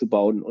schnell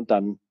aufzubauen und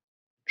dann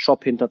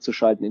Shop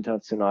hinterzuschalten,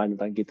 international, und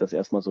dann geht das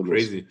erstmal so los.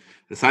 Crazy.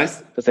 Das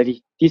heißt...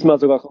 Tatsächlich diesmal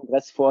sogar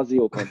Kongress vor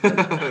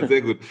SEO-Content.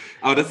 Sehr gut.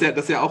 Aber das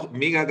ist ja auch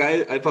mega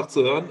geil, einfach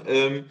zu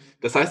hören.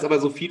 Das heißt aber,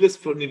 so vieles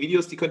von den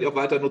Videos, die könnt ihr auch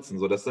weiter nutzen.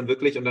 So, dass dann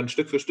wirklich, und dann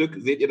Stück für Stück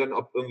seht ihr dann,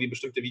 ob irgendwie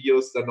bestimmte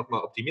Videos dann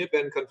nochmal optimiert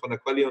werden können von der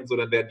Quali und so,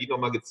 dann werden die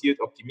nochmal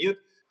gezielt optimiert.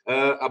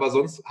 Aber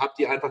sonst habt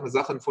ihr einfach eine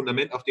Sache, ein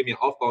Fundament, auf dem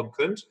ihr aufbauen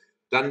könnt.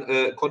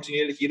 Dann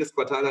kontinuierlich jedes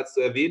Quartal, hast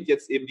du erwähnt,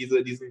 jetzt eben diese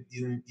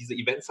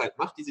Events halt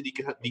macht, diese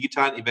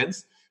digitalen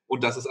Events.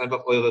 Und das ist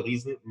einfach eure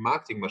riesen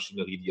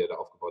Marketingmaschinerie, die ihr da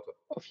aufgebaut habt.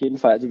 Auf jeden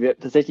Fall. Also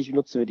tatsächlich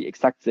nutzen wir die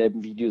exakt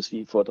selben Videos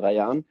wie vor 3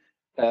 Jahren.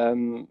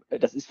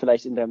 Das ist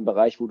vielleicht in dem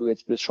Bereich, wo du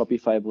jetzt bist,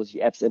 Shopify, wo sich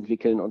Apps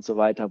entwickeln und so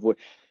weiter.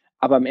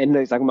 Aber am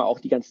Ende, sagen wir mal, auch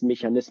die ganzen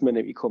Mechanismen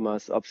im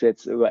E-Commerce, ob es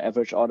jetzt über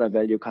Average Order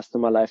Value,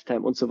 Customer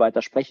Lifetime und so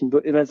weiter sprechen,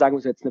 immer sagen wir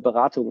es jetzt eine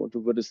Beratung und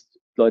du würdest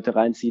Leute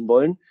reinziehen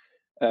wollen.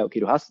 Okay,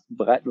 du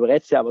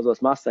berätst ja, aber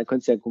sowas machst, dann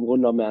könntest du ja im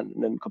Grunde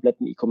genommen einen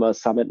kompletten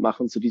E-Commerce Summit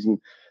machen zu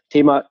diesem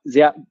Thema.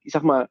 Sehr, ich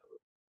sag mal,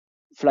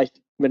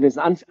 vielleicht, wenn du jetzt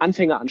einen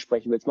Anfänger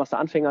ansprechen willst, machst du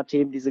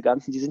Anfängerthemen, diese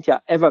ganzen, die sind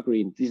ja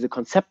evergreen. Diese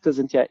Konzepte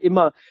sind ja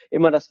immer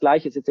das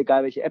Gleiche. Ist jetzt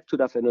egal, welche App du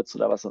dafür nutzt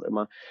oder was auch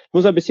immer.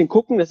 Muss ein bisschen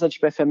gucken. Das ist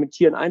natürlich bei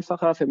Fermentieren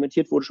einfacher.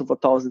 Fermentiert wurde schon vor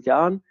 1000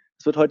 Jahren.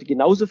 Es wird heute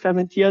genauso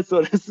fermentiert.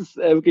 So, das ist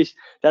wirklich,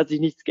 da hat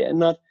sich nichts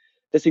geändert.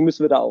 Deswegen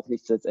müssen wir da auch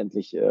nichts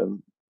letztendlich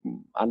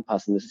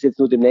anpassen. Es ist jetzt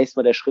nur demnächst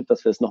mal der Schritt,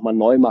 dass wir es nochmal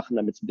neu machen,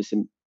 damit es ein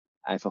bisschen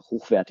einfach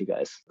hochwertiger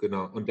ist.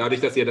 Genau. Und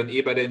dadurch, dass ihr dann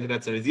bei der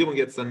Internationalisierung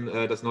jetzt dann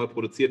das neu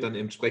produziert, dann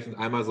entsprechend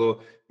einmal so,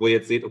 wo ihr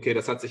jetzt seht, okay,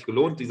 das hat sich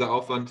gelohnt, dieser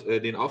Aufwand,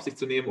 den auf sich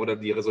zu nehmen oder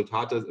die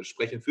Resultate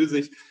sprechen für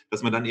sich,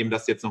 dass man dann eben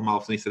das jetzt nochmal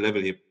aufs nächste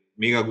Level hebt.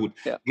 Mega gut.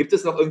 Ja. Gibt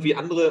es noch irgendwie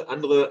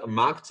andere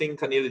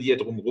Marketingkanäle, die ihr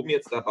drumherum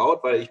jetzt da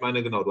baut? Weil ich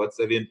meine, genau, du hast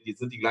erwähnt, die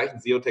sind die gleichen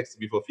SEO-Texte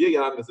wie vor 4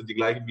 Jahren, es sind die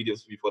gleichen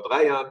Videos wie vor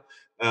 3 Jahren.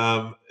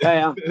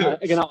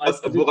 Genau.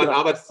 Woran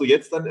arbeitest du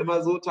jetzt dann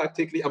immer so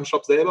tagtäglich am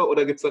Shop selber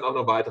oder gibt es dann auch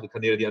noch weitere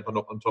Kanäle, die einfach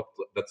noch on top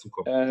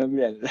dazukommen?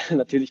 Ja,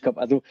 natürlich kommt,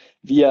 also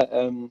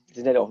wir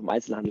sind ja auch im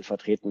Einzelhandel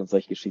vertreten und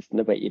solche Geschichten,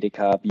 ne, bei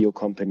Edeka, Bio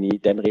Company,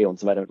 Denre und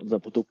so weiter mit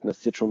unseren Produkten. Das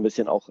ist jetzt schon ein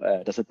bisschen auch,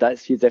 da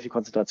ist sehr viel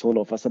Konzentration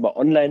drauf. Was aber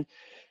online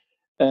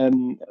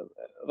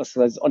was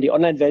die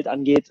Online-Welt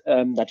angeht,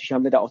 natürlich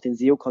haben wir da auch den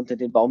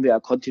SEO-Content, den bauen wir ja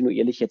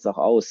kontinuierlich jetzt auch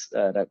aus.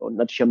 Und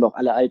natürlich haben wir auch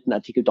alle alten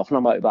Artikel doch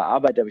nochmal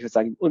überarbeitet. Aber ich würde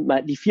sagen, und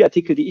die 4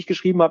 Artikel, die ich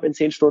geschrieben habe in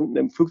 10 Stunden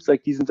im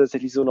Flugzeug, die sind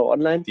tatsächlich so noch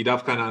online. Die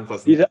darf keiner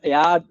anfassen.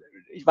 Ja,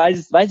 ich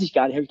weiß ich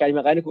gar nicht, habe ich gar nicht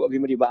mehr reingeguckt, wie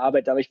man die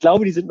überarbeitet. Aber ich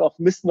glaube, die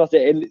müssten noch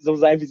sehr ähnlich so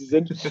sein, wie sie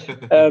sind.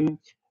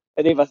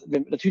 Was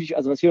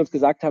wir uns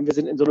gesagt haben, wir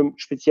sind in so einem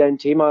speziellen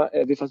Thema.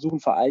 Wir versuchen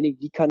vor allen Dingen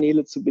die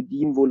Kanäle zu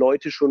bedienen, wo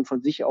Leute schon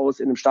von sich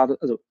aus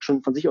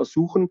schon von sich aus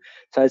suchen.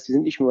 Das heißt, wir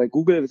sind nicht nur bei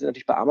Google, wir sind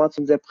natürlich bei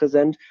Amazon sehr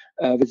präsent.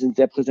 Wir sind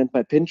sehr präsent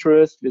bei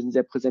Pinterest, wir sind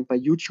sehr präsent bei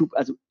YouTube.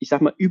 Also ich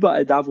sag mal,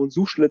 überall da, wo ein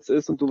Suchschlitz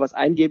ist und du was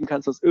eingeben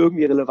kannst, was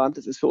irgendwie relevant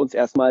ist, ist für uns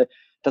erstmal,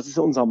 das ist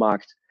unser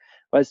Markt.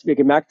 Weil wir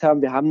gemerkt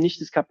haben, wir haben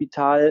nicht das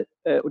Kapital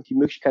und die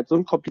Möglichkeit, so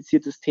ein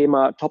kompliziertes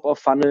Thema, Top of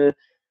Funnel,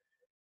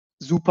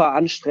 super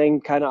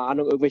anstrengend, keine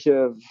Ahnung,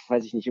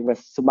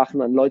 irgendwas zu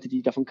machen an Leute,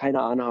 die davon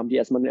keine Ahnung haben, die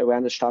erstmal einen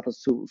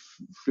Awareness-Status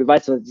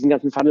diesen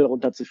ganzen Funnel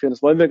runterzuführen.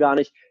 Das wollen wir gar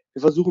nicht.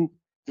 Wir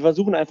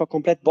versuchen einfach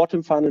komplett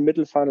Bottom-Funnel,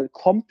 Middle-Funnel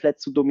komplett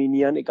zu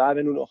dominieren. Egal,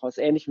 wenn du noch was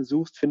Ähnlichem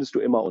suchst, findest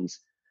du immer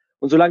uns.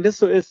 Und solange das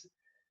so ist,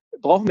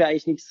 brauchen wir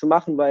eigentlich nichts zu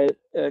machen, weil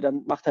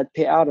dann macht halt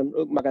PR, dann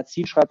irgendein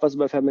Magazin schreibt was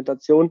über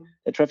Fermentation,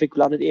 der Traffic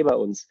landet bei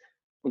uns.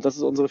 Und das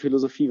ist unsere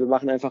Philosophie.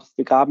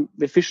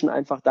 Wir fischen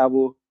einfach da,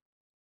 wo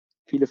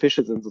viele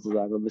Fische sind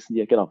sozusagen. Wir müssen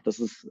das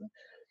ist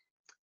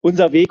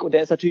unser Weg und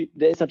der ist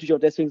natürlich auch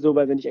deswegen so,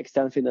 weil wir nicht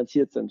extern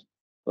finanziert sind,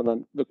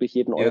 sondern wirklich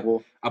jeden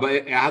Euro. Ja, aber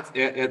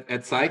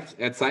er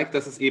zeigt,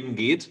 dass es eben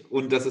geht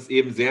und dass es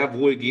eben sehr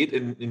wohl geht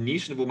in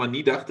Nischen, wo man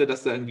nie dachte,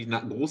 dass da irgendwie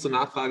eine große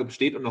Nachfrage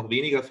besteht und noch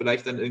weniger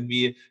vielleicht dann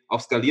irgendwie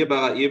auf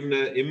skalierbarer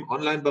Ebene im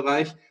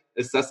Online-Bereich.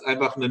 Ist das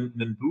einfach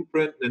ein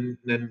Blueprint,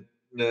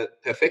 eine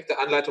perfekte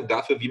Anleitung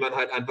dafür, wie man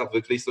halt einfach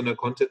wirklich so eine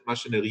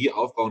Content-Maschinerie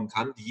aufbauen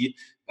kann,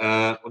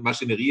 und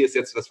Maschinerie ist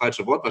jetzt das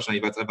falsche Wort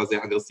wahrscheinlich, weil es einfach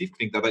sehr aggressiv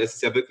klingt, aber es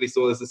ist ja wirklich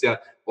so, es ist ja,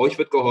 euch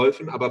wird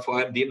geholfen, aber vor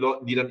allem den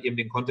Leuten, die dann eben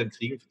den Content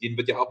kriegen, denen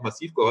wird ja auch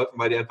massiv geholfen,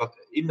 weil die einfach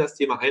in das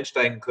Thema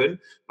einsteigen können,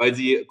 weil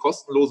sie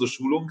kostenlose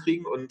Schulungen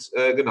kriegen und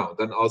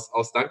dann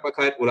aus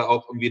Dankbarkeit oder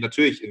auch irgendwie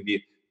natürlich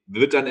irgendwie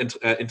wird dann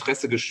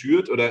Interesse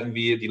geschürt oder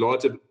irgendwie die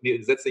Leute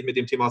setzen sich mit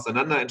dem Thema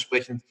auseinander,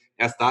 entsprechend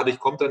erst dadurch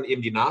kommt dann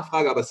eben die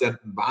Nachfrage, aber es ist ja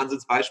ein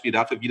Wahnsinnsbeispiel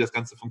dafür, wie das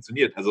Ganze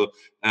funktioniert. Also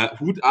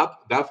Hut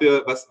ab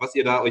dafür, was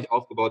ihr da euch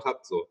aufgebaut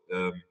habt. So.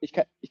 Ich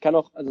kann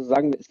auch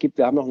sagen, ich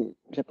habe noch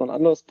ein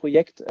anderes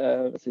Projekt,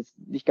 das ist jetzt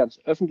nicht ganz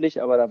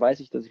öffentlich, aber da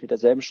weiß ich, dass ich mit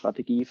derselben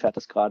Strategie fährt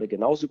das gerade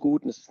genauso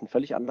gut und es ist ein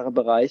völlig anderer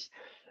Bereich.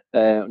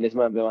 Und jetzt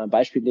mal, wenn man ein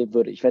Beispiel nehmen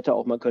würde, ich wette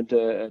auch, man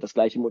könnte das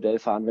gleiche Modell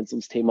fahren, wenn es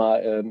ums Thema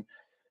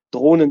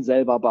Drohnen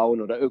selber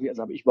bauen oder irgendwie,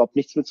 also habe ich überhaupt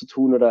nichts mit zu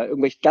tun oder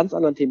irgendwelche ganz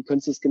anderen Themen,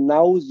 könntest du es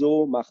genau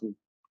so machen.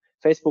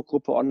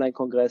 Facebook-Gruppe,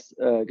 Online-Kongress,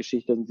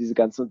 Geschichte und diese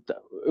ganze,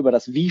 über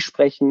das Wie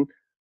sprechen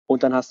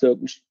und dann hast du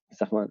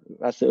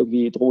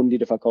irgendwie Drohnen, die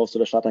du verkaufst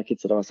oder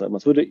Starter-Kits oder was auch immer.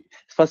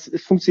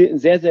 Es funktioniert in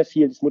sehr, sehr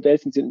vielen, das Modell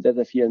funktioniert in sehr,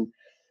 sehr vielen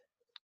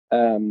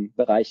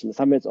Bereichen. Das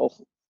haben wir jetzt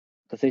auch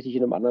tatsächlich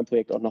in einem anderen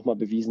Projekt auch nochmal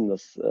bewiesen.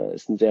 Das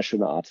ist eine sehr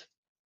schöne Art.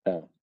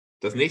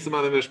 Das nächste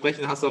Mal, wenn wir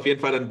sprechen, hast du auf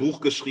jeden Fall ein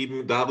Buch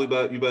geschrieben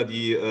darüber, über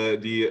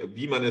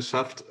wie man es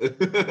schafft,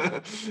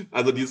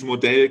 also dieses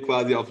Modell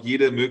quasi auf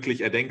jede möglich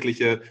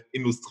erdenkliche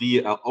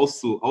Industrie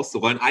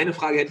auszurollen. Eine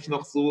Frage hätte ich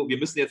noch so, wir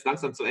müssen jetzt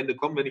langsam zu Ende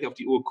kommen, wenn ich auf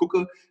die Uhr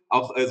gucke,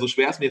 auch so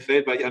schwer es mir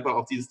fällt, weil ich einfach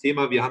auch dieses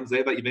Thema, wir haben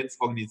selber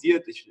Events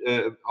organisiert,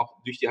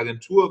 auch durch die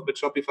Agentur mit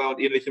Shopify und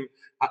Ähnlichem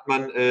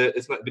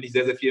bin ich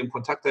sehr, sehr viel im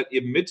Kontakt halt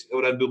eben mit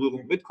oder in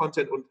Berührung mit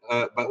Content und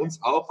bei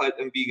uns auch halt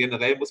irgendwie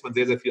generell muss man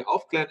sehr, sehr viel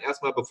aufklären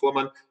erstmal, bevor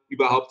man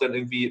überhaupt dann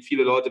irgendwie,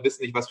 viele Leute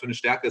wissen nicht, was für eine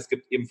Stärke es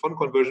gibt, eben von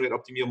Conversion Rate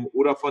Optimierung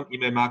oder von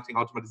E-Mail-Marketing,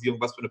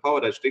 Automatisierung, was für eine Power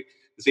da steckt.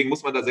 Deswegen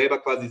muss man da selber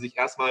quasi sich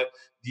erstmal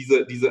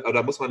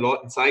oder muss man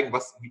Leuten zeigen,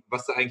 was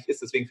da eigentlich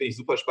ist. Deswegen finde ich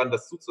super spannend,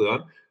 das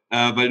zuzuhören,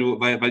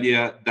 weil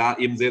ihr da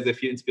eben sehr, sehr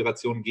viel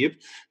Inspiration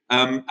gebt.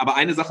 Aber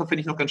eine Sache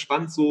finde ich noch ganz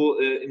spannend, so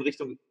in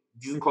Richtung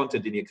diesen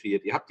Content, den ihr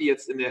kreiert. Ihr habt die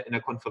jetzt in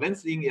der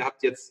Konferenz liegen, ihr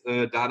habt jetzt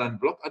da dann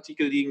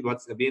Blogartikel liegen, du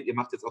hast erwähnt, ihr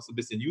macht jetzt auch so ein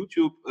bisschen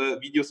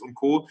YouTube-Videos und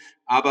Co.,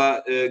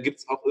 aber gibt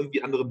es auch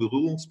irgendwie andere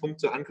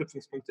Berührungspunkte,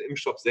 Anknüpfungspunkte im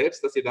Shop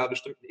selbst, dass ihr da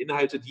bestimmte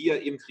Inhalte, die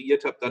ihr eben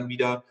kreiert habt, dann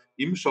wieder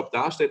im Shop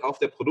darstellt, auf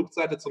der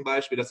Produktseite zum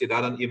Beispiel, dass ihr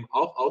da dann eben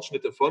auch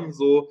Ausschnitte von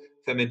so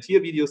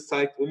Fermentiervideos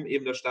zeigt, um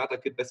eben das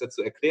Starter-Kit besser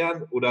zu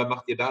erklären, oder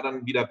macht ihr da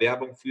dann wieder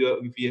Werbung für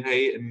irgendwie,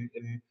 hey,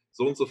 in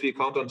so und so viel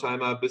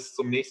Countdown-Timer bis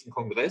zum nächsten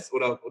Kongress,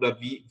 oder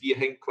wie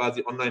hängt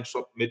quasi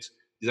Online-Shop mit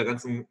dieser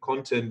ganzen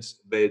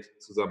Content-Welt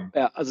zusammen?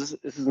 Ja, also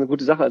es ist eine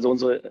gute Sache. Also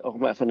unsere, auch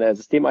mal von der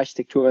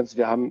Systemarchitektur,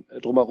 wir haben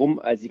drumherum,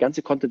 also die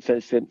ganze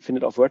Content-Welt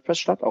findet auf WordPress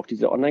statt, auch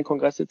diese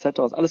Online-Kongresse etc.,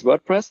 ist alles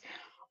WordPress.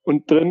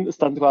 Und drin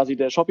ist dann quasi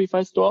der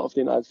Shopify-Store, auf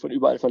den alles von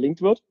überall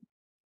verlinkt wird.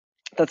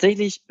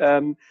 Tatsächlich,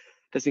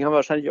 deswegen haben wir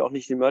wahrscheinlich auch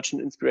nicht den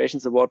Merchant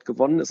Inspirations Award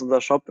gewonnen, ist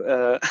unser Shop,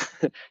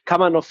 kann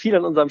man noch viel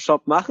an unserem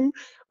Shop machen.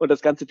 Und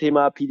das ganze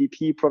Thema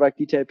PDP, Product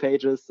Detail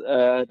Pages,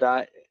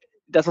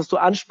 das, was du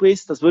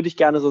ansprichst, das würde ich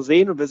gerne so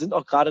sehen. Und wir sind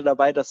auch gerade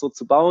dabei, das so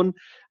zu bauen.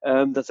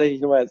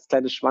 Tatsächlich nur mal als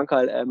kleines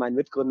Schmankerl, mein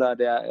Mitgründer,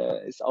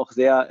 der ist auch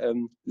sehr,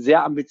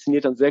 sehr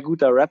ambitioniert und sehr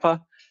guter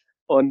Rapper.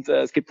 Und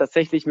es gibt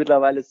tatsächlich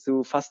mittlerweile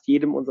zu fast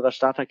jedem unserer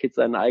Starter-Kits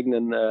einen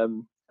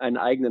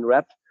eigenen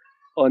Rap.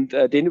 Und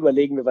den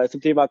überlegen wir, weil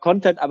zum Thema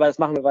Content, aber das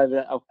machen wir, weil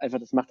wir auch einfach,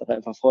 das macht auch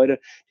einfach Freude.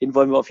 Den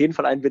wollen wir auf jeden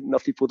Fall einbinden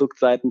auf die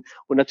Produktseiten.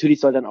 Und natürlich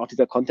soll dann auch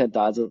dieser Content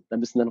da, also da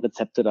müssen dann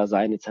Rezepte da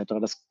sein, etc.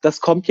 Das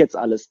kommt jetzt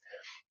alles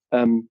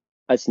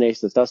als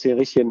nächstes. Da hast du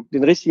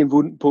den richtigen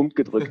wunden Punkt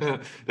gedrückt.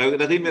 Da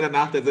reden wir dann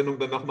nach der Sendung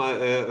dann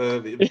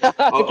nochmal,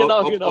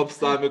 ob es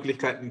da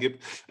Möglichkeiten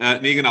gibt.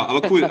 Nee, genau,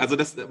 aber cool. Also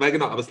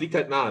aber es liegt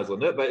halt nahe so,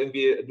 ne? Weil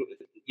irgendwie,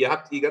 ihr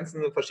habt die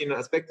ganzen verschiedenen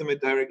Aspekte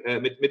mit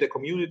der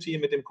Community,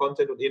 mit dem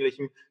Content und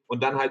ähnlichem,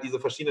 und dann halt diese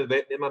verschiedenen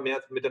Welten immer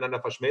mehr miteinander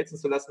verschmelzen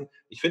zu lassen.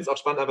 Ich finde es auch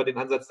spannend, aber den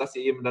Ansatz, dass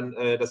ihr eben dann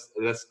das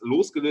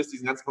losgelöst,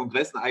 diesen ganzen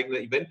Kongress, eine eigene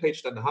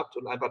Eventpage dann habt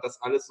und einfach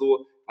das alles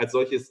so als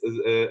solches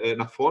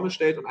nach vorne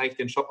stellt und eigentlich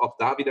den Shop auch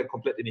da wieder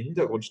komplett in den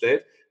Hintergrund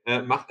stellt,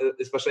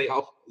 ist wahrscheinlich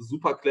auch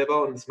super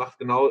clever, und es macht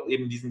genau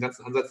eben diesen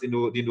ganzen Ansatz, den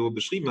du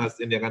beschrieben hast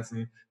in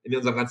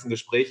unserem ganzen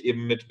Gespräch,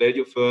 eben mit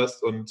Value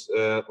First und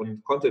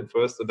Content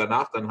First, und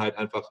danach dann halt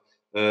einfach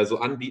so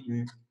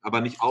anbieten,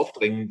 aber nicht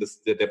aufdrängen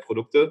der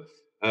Produkte.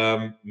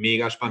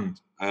 Mega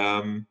spannend.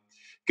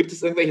 Gibt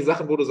es irgendwelche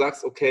Sachen, wo du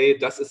sagst, okay,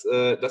 das ist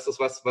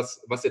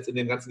was jetzt in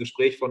dem ganzen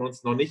Gespräch von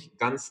uns noch nicht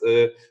ganz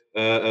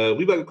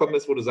rübergekommen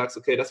ist, wo du sagst,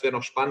 okay, das wäre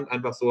noch spannend,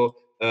 einfach so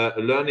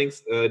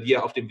Learnings, die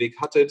ihr auf dem Weg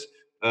hattet,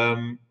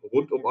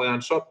 rund um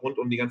euren Shop, rund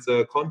um die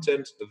ganze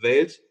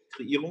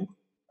Content-Welt-Kreierung?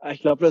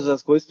 Ich glaube, das ist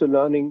das größte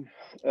Learning,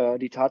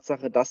 die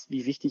Tatsache,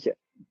 wie wichtig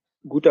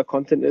guter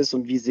Content ist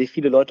und wie sehr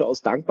viele Leute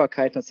aus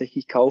Dankbarkeit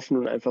tatsächlich kaufen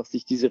und einfach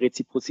sich diese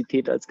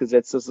Reziprozität als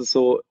Gesetz, das ist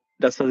so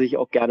das, was ich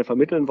auch gerne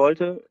vermitteln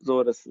wollte.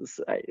 So, das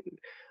ist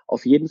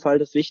auf jeden Fall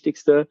das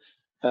Wichtigste.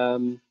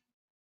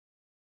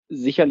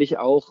 Sicherlich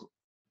auch,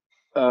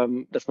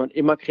 dass man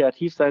immer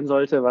kreativ sein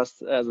sollte,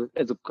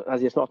 also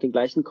quasi jetzt noch den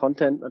gleichen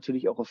Content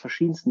natürlich auch auf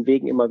verschiedensten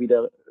Wegen immer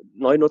wieder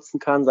neu nutzen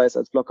kann, sei es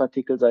als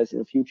Blogartikel, sei es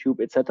auf YouTube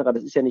etc.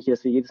 Das ist ja nicht,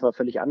 dass wir jedes Mal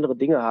völlig andere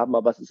Dinge haben,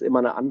 aber es ist immer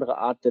eine andere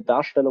Art der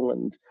Darstellung,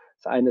 und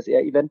das eine ist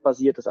eher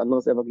eventbasiert, das andere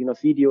ist eher wirklich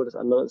auf Video, das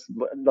andere ist,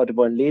 Leute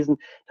wollen lesen.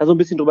 Da so ein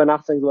bisschen drüber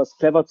nachdenken, sowas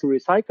clever zu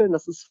recyceln,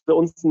 das ist für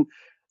uns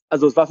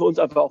es war für uns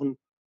einfach auch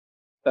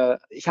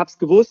ich habe es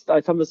gewusst,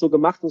 jetzt haben wir es so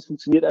gemacht und es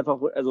funktioniert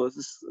einfach, also es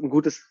ist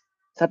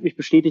es hat mich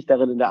bestätigt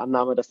darin in der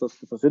Annahme, dass das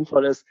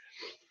sinnvoll ist.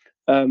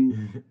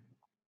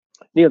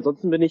 Nee,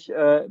 ansonsten bin ich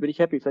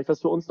happy. Vielleicht, was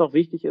für uns noch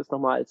wichtig ist,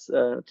 nochmal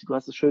du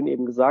hast es schön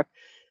eben gesagt,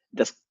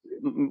 das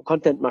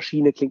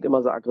Content-Maschine klingt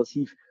immer so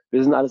aggressiv.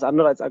 Wir sind alles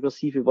andere als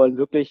aggressiv. Wir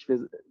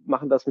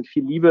machen das mit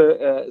viel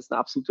Liebe, ist eine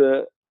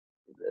absolute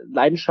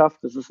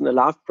Leidenschaft, das ist eine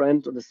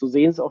Love-Brand, und so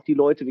sehen es auch die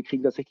Leute. Wir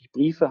kriegen tatsächlich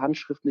Briefe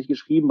handschriftlich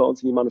geschrieben bei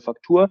uns in die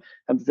Manufaktur.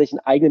 Wir haben tatsächlich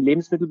einen eigenen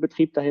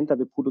Lebensmittelbetrieb dahinter.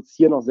 Wir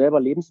produzieren auch selber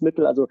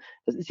Lebensmittel. Also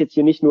das ist jetzt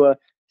hier nicht nur,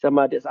 ich sag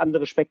mal, das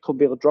andere Spektrum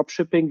wäre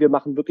Dropshipping. Wir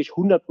machen wirklich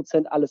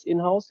 100% alles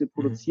in-house. Wir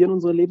produzieren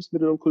unsere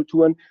Lebensmittel und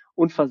Kulturen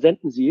und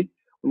versenden sie.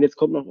 Und jetzt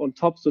kommt noch on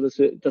top, so dass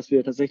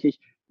wir tatsächlich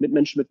mit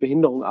Menschen mit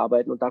Behinderung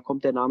arbeiten. Und da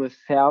kommt der Name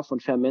Fair von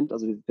Ferment,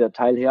 also der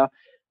Teil her.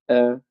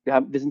 Wir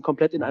sind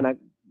komplett in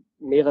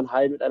mehreren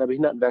Hallen mit einer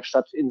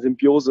Behindertenwerkstatt in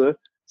Symbiose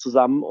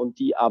zusammen, und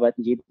die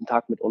arbeiten jeden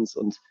Tag mit uns,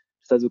 und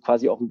ist also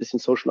quasi auch ein bisschen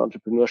Social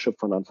Entrepreneurship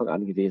von Anfang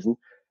an gewesen.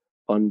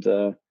 Und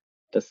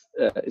das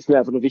ist mir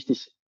einfach nur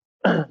wichtig,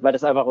 weil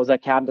das einfach unser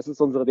Kern, das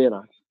ist unsere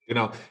DNA.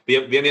 Genau.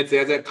 Wir haben jetzt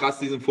sehr, sehr krass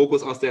diesen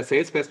Fokus aus der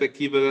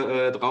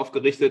Sales-Perspektive drauf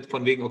gerichtet,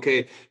 von wegen,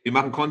 okay, wir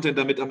machen Content,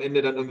 damit am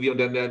Ende dann irgendwie und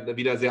dann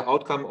wieder sehr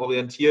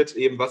outcome-orientiert,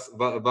 eben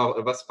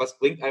was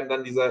bringt einem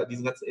dann diese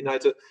ganzen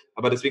Inhalte.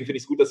 Aber deswegen finde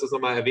ich es gut, dass du es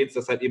nochmal erwähnst,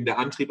 dass halt eben der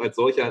Antrieb als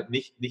solcher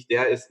nicht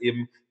der ist,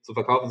 eben zu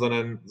verkaufen,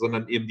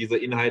 sondern eben diese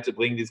Inhalte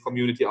bringen, dieses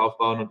Community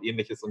aufbauen und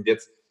ähnliches. Und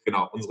jetzt,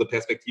 genau, unsere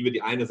Perspektive,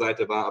 die eine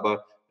Seite war,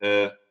 aber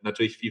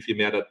natürlich viel, viel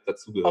mehr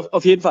dazu gehört.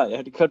 Auf jeden Fall,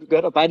 ja,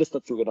 gehört auch beides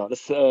dazu, genau.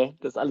 Das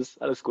ist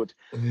alles gut.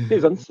 Nee,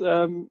 sonst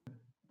bin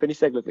ich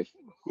sehr glücklich.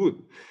 Gut.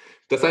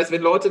 Das heißt,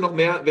 wenn Leute noch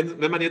mehr,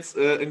 wenn man jetzt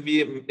irgendwie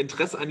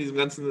Interesse an diesem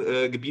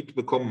ganzen Gebiet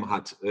bekommen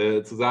hat,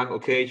 zu sagen,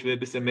 okay, ich will ein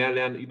bisschen mehr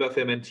lernen über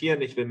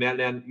Fermentieren, ich will mehr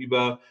lernen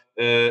über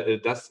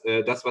das,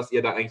 was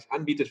ihr da eigentlich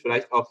anbietet,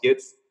 vielleicht auch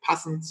jetzt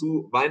passend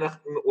zu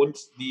Weihnachten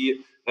und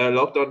die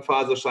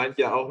Lockdown-Phase scheint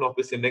ja auch noch ein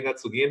bisschen länger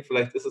zu gehen.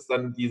 Vielleicht ist es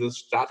dann dieses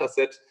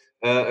Starter-Set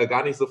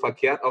gar nicht so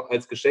verkehrt, auch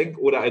als Geschenk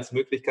oder als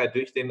Möglichkeit,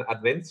 durch den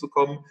Advent zu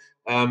kommen.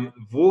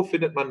 Wo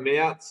findet man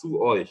mehr zu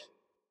euch?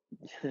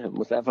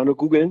 Muss einfach nur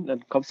googeln,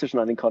 dann kommst du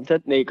schon an den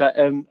Content. Nee,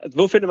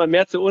 wo findet man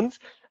mehr zu uns?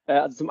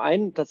 Also zum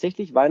einen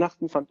tatsächlich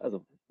Weihnachten,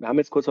 wir haben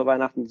jetzt kurz vor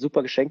Weihnachten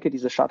super Geschenke.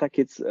 Diese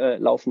Starter-Kits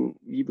laufen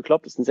wie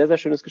bekloppt. Das ist ein sehr, sehr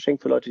schönes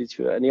Geschenk für Leute, die sich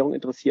für Ernährung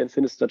interessieren.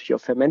 Findest du natürlich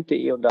auf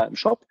ferment.de und da im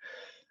Shop.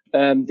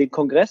 Den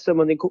Kongress, wenn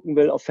man den gucken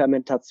will, auf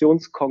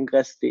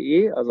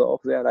fermentationskongress.de, also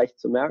auch sehr leicht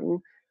zu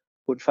merken.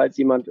 Und falls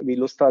jemand irgendwie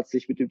Lust hat,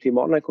 sich mit dem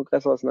Thema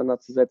Online-Kongress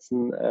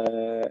auseinanderzusetzen,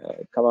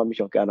 kann man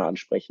mich auch gerne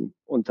ansprechen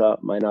unter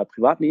meiner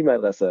privaten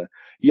E-Mail-Adresse.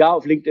 Ja,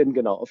 auf LinkedIn,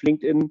 genau. Auf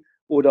LinkedIn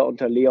oder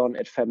unter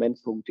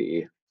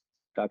leon@ferment.de.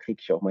 Da kriege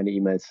ich auch meine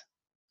E-Mails.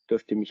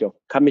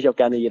 Kann mich auch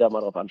gerne jeder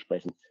mal drauf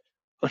ansprechen.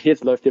 Und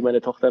jetzt läuft hier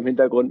meine Tochter im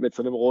Hintergrund mit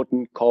so einem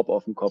roten Korb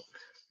auf dem Kopf.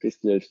 Hier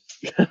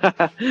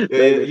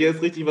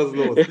ist richtig was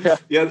los.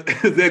 Ja,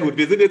 sehr gut.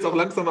 Wir sind jetzt auch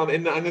langsam am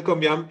Ende angekommen.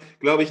 Wir haben,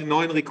 glaube ich, einen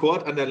neuen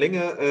Rekord an der Länge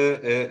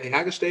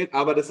hergestellt,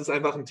 aber das ist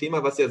einfach ein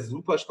Thema, was ja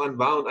super spannend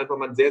war und einfach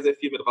man sehr, sehr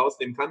viel mit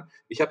rausnehmen kann.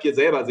 Ich habe hier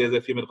selber sehr,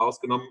 sehr viel mit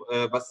rausgenommen,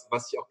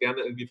 was ich auch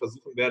gerne irgendwie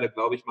versuchen werde,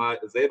 glaube ich mal,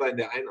 selber in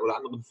der einen oder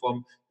anderen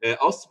Form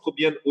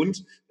auszuprobieren.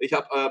 Und ich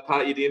habe ein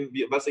paar Ideen,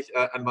 was ich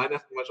an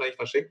Weihnachten wahrscheinlich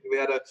verschenken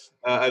werde.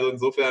 Also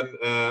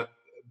insofern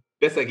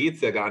besser geht's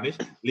ja gar nicht.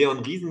 Leon,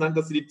 Riesendank,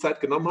 dass du die Zeit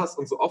genommen hast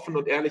und so offen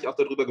und ehrlich auch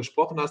darüber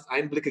gesprochen hast,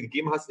 Einblicke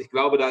gegeben hast. Ich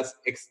glaube, da ist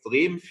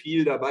extrem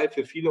viel dabei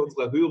für viele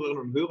unserer Hörerinnen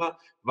und Hörer,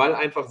 weil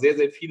einfach sehr,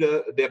 sehr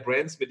viele der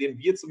Brands, mit denen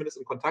wir zumindest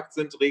in Kontakt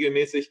sind,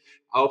 regelmäßig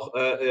auch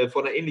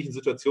vor einer ähnlichen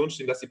Situation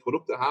stehen, dass sie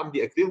Produkte haben,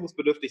 die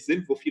erklärungsbedürftig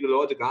sind, wo viele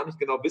Leute gar nicht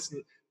genau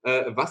wissen,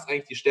 was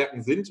eigentlich die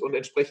Stärken sind und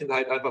entsprechend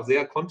halt einfach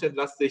sehr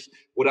contentlastig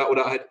oder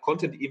halt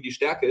Content eben die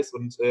Stärke ist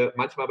und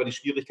manchmal aber die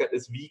Schwierigkeit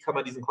ist, wie kann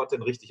man diesen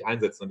Content richtig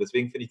einsetzen. Und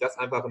deswegen finde ich das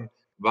einfach ein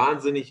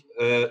wahnsinnig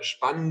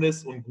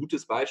spannendes und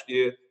gutes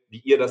Beispiel, wie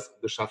ihr das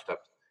geschafft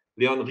habt.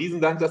 Leon,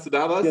 Riesendank, dass du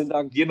da warst. Vielen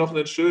Dank. Dir noch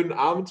einen schönen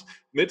Abend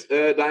mit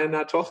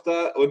deiner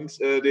Tochter und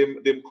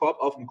dem Korb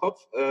auf dem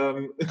Kopf.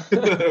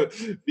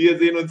 Wir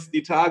sehen uns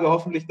die Tage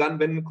hoffentlich dann,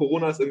 wenn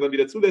Corona es irgendwann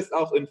wieder zulässt,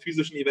 auch in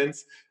physischen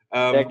Events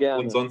Sehr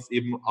gerne. und sonst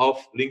eben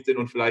auf LinkedIn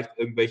und vielleicht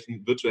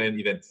irgendwelchen virtuellen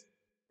Events.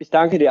 Ich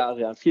danke dir,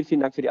 Adrian. Vielen,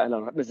 vielen Dank für die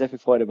Einladung. Hat mir sehr viel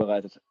Freude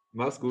bereitet.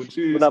 Mach's gut.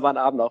 Tschüss. Wunderbaren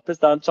Abend noch. Bis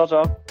dann. Ciao,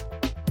 ciao.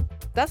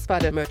 Das war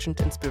der Merchant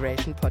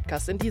Inspiration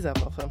Podcast in dieser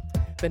Woche.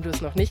 Wenn du es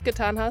noch nicht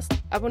getan hast,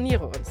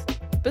 abonniere uns.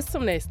 Bis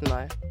zum nächsten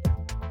Mal.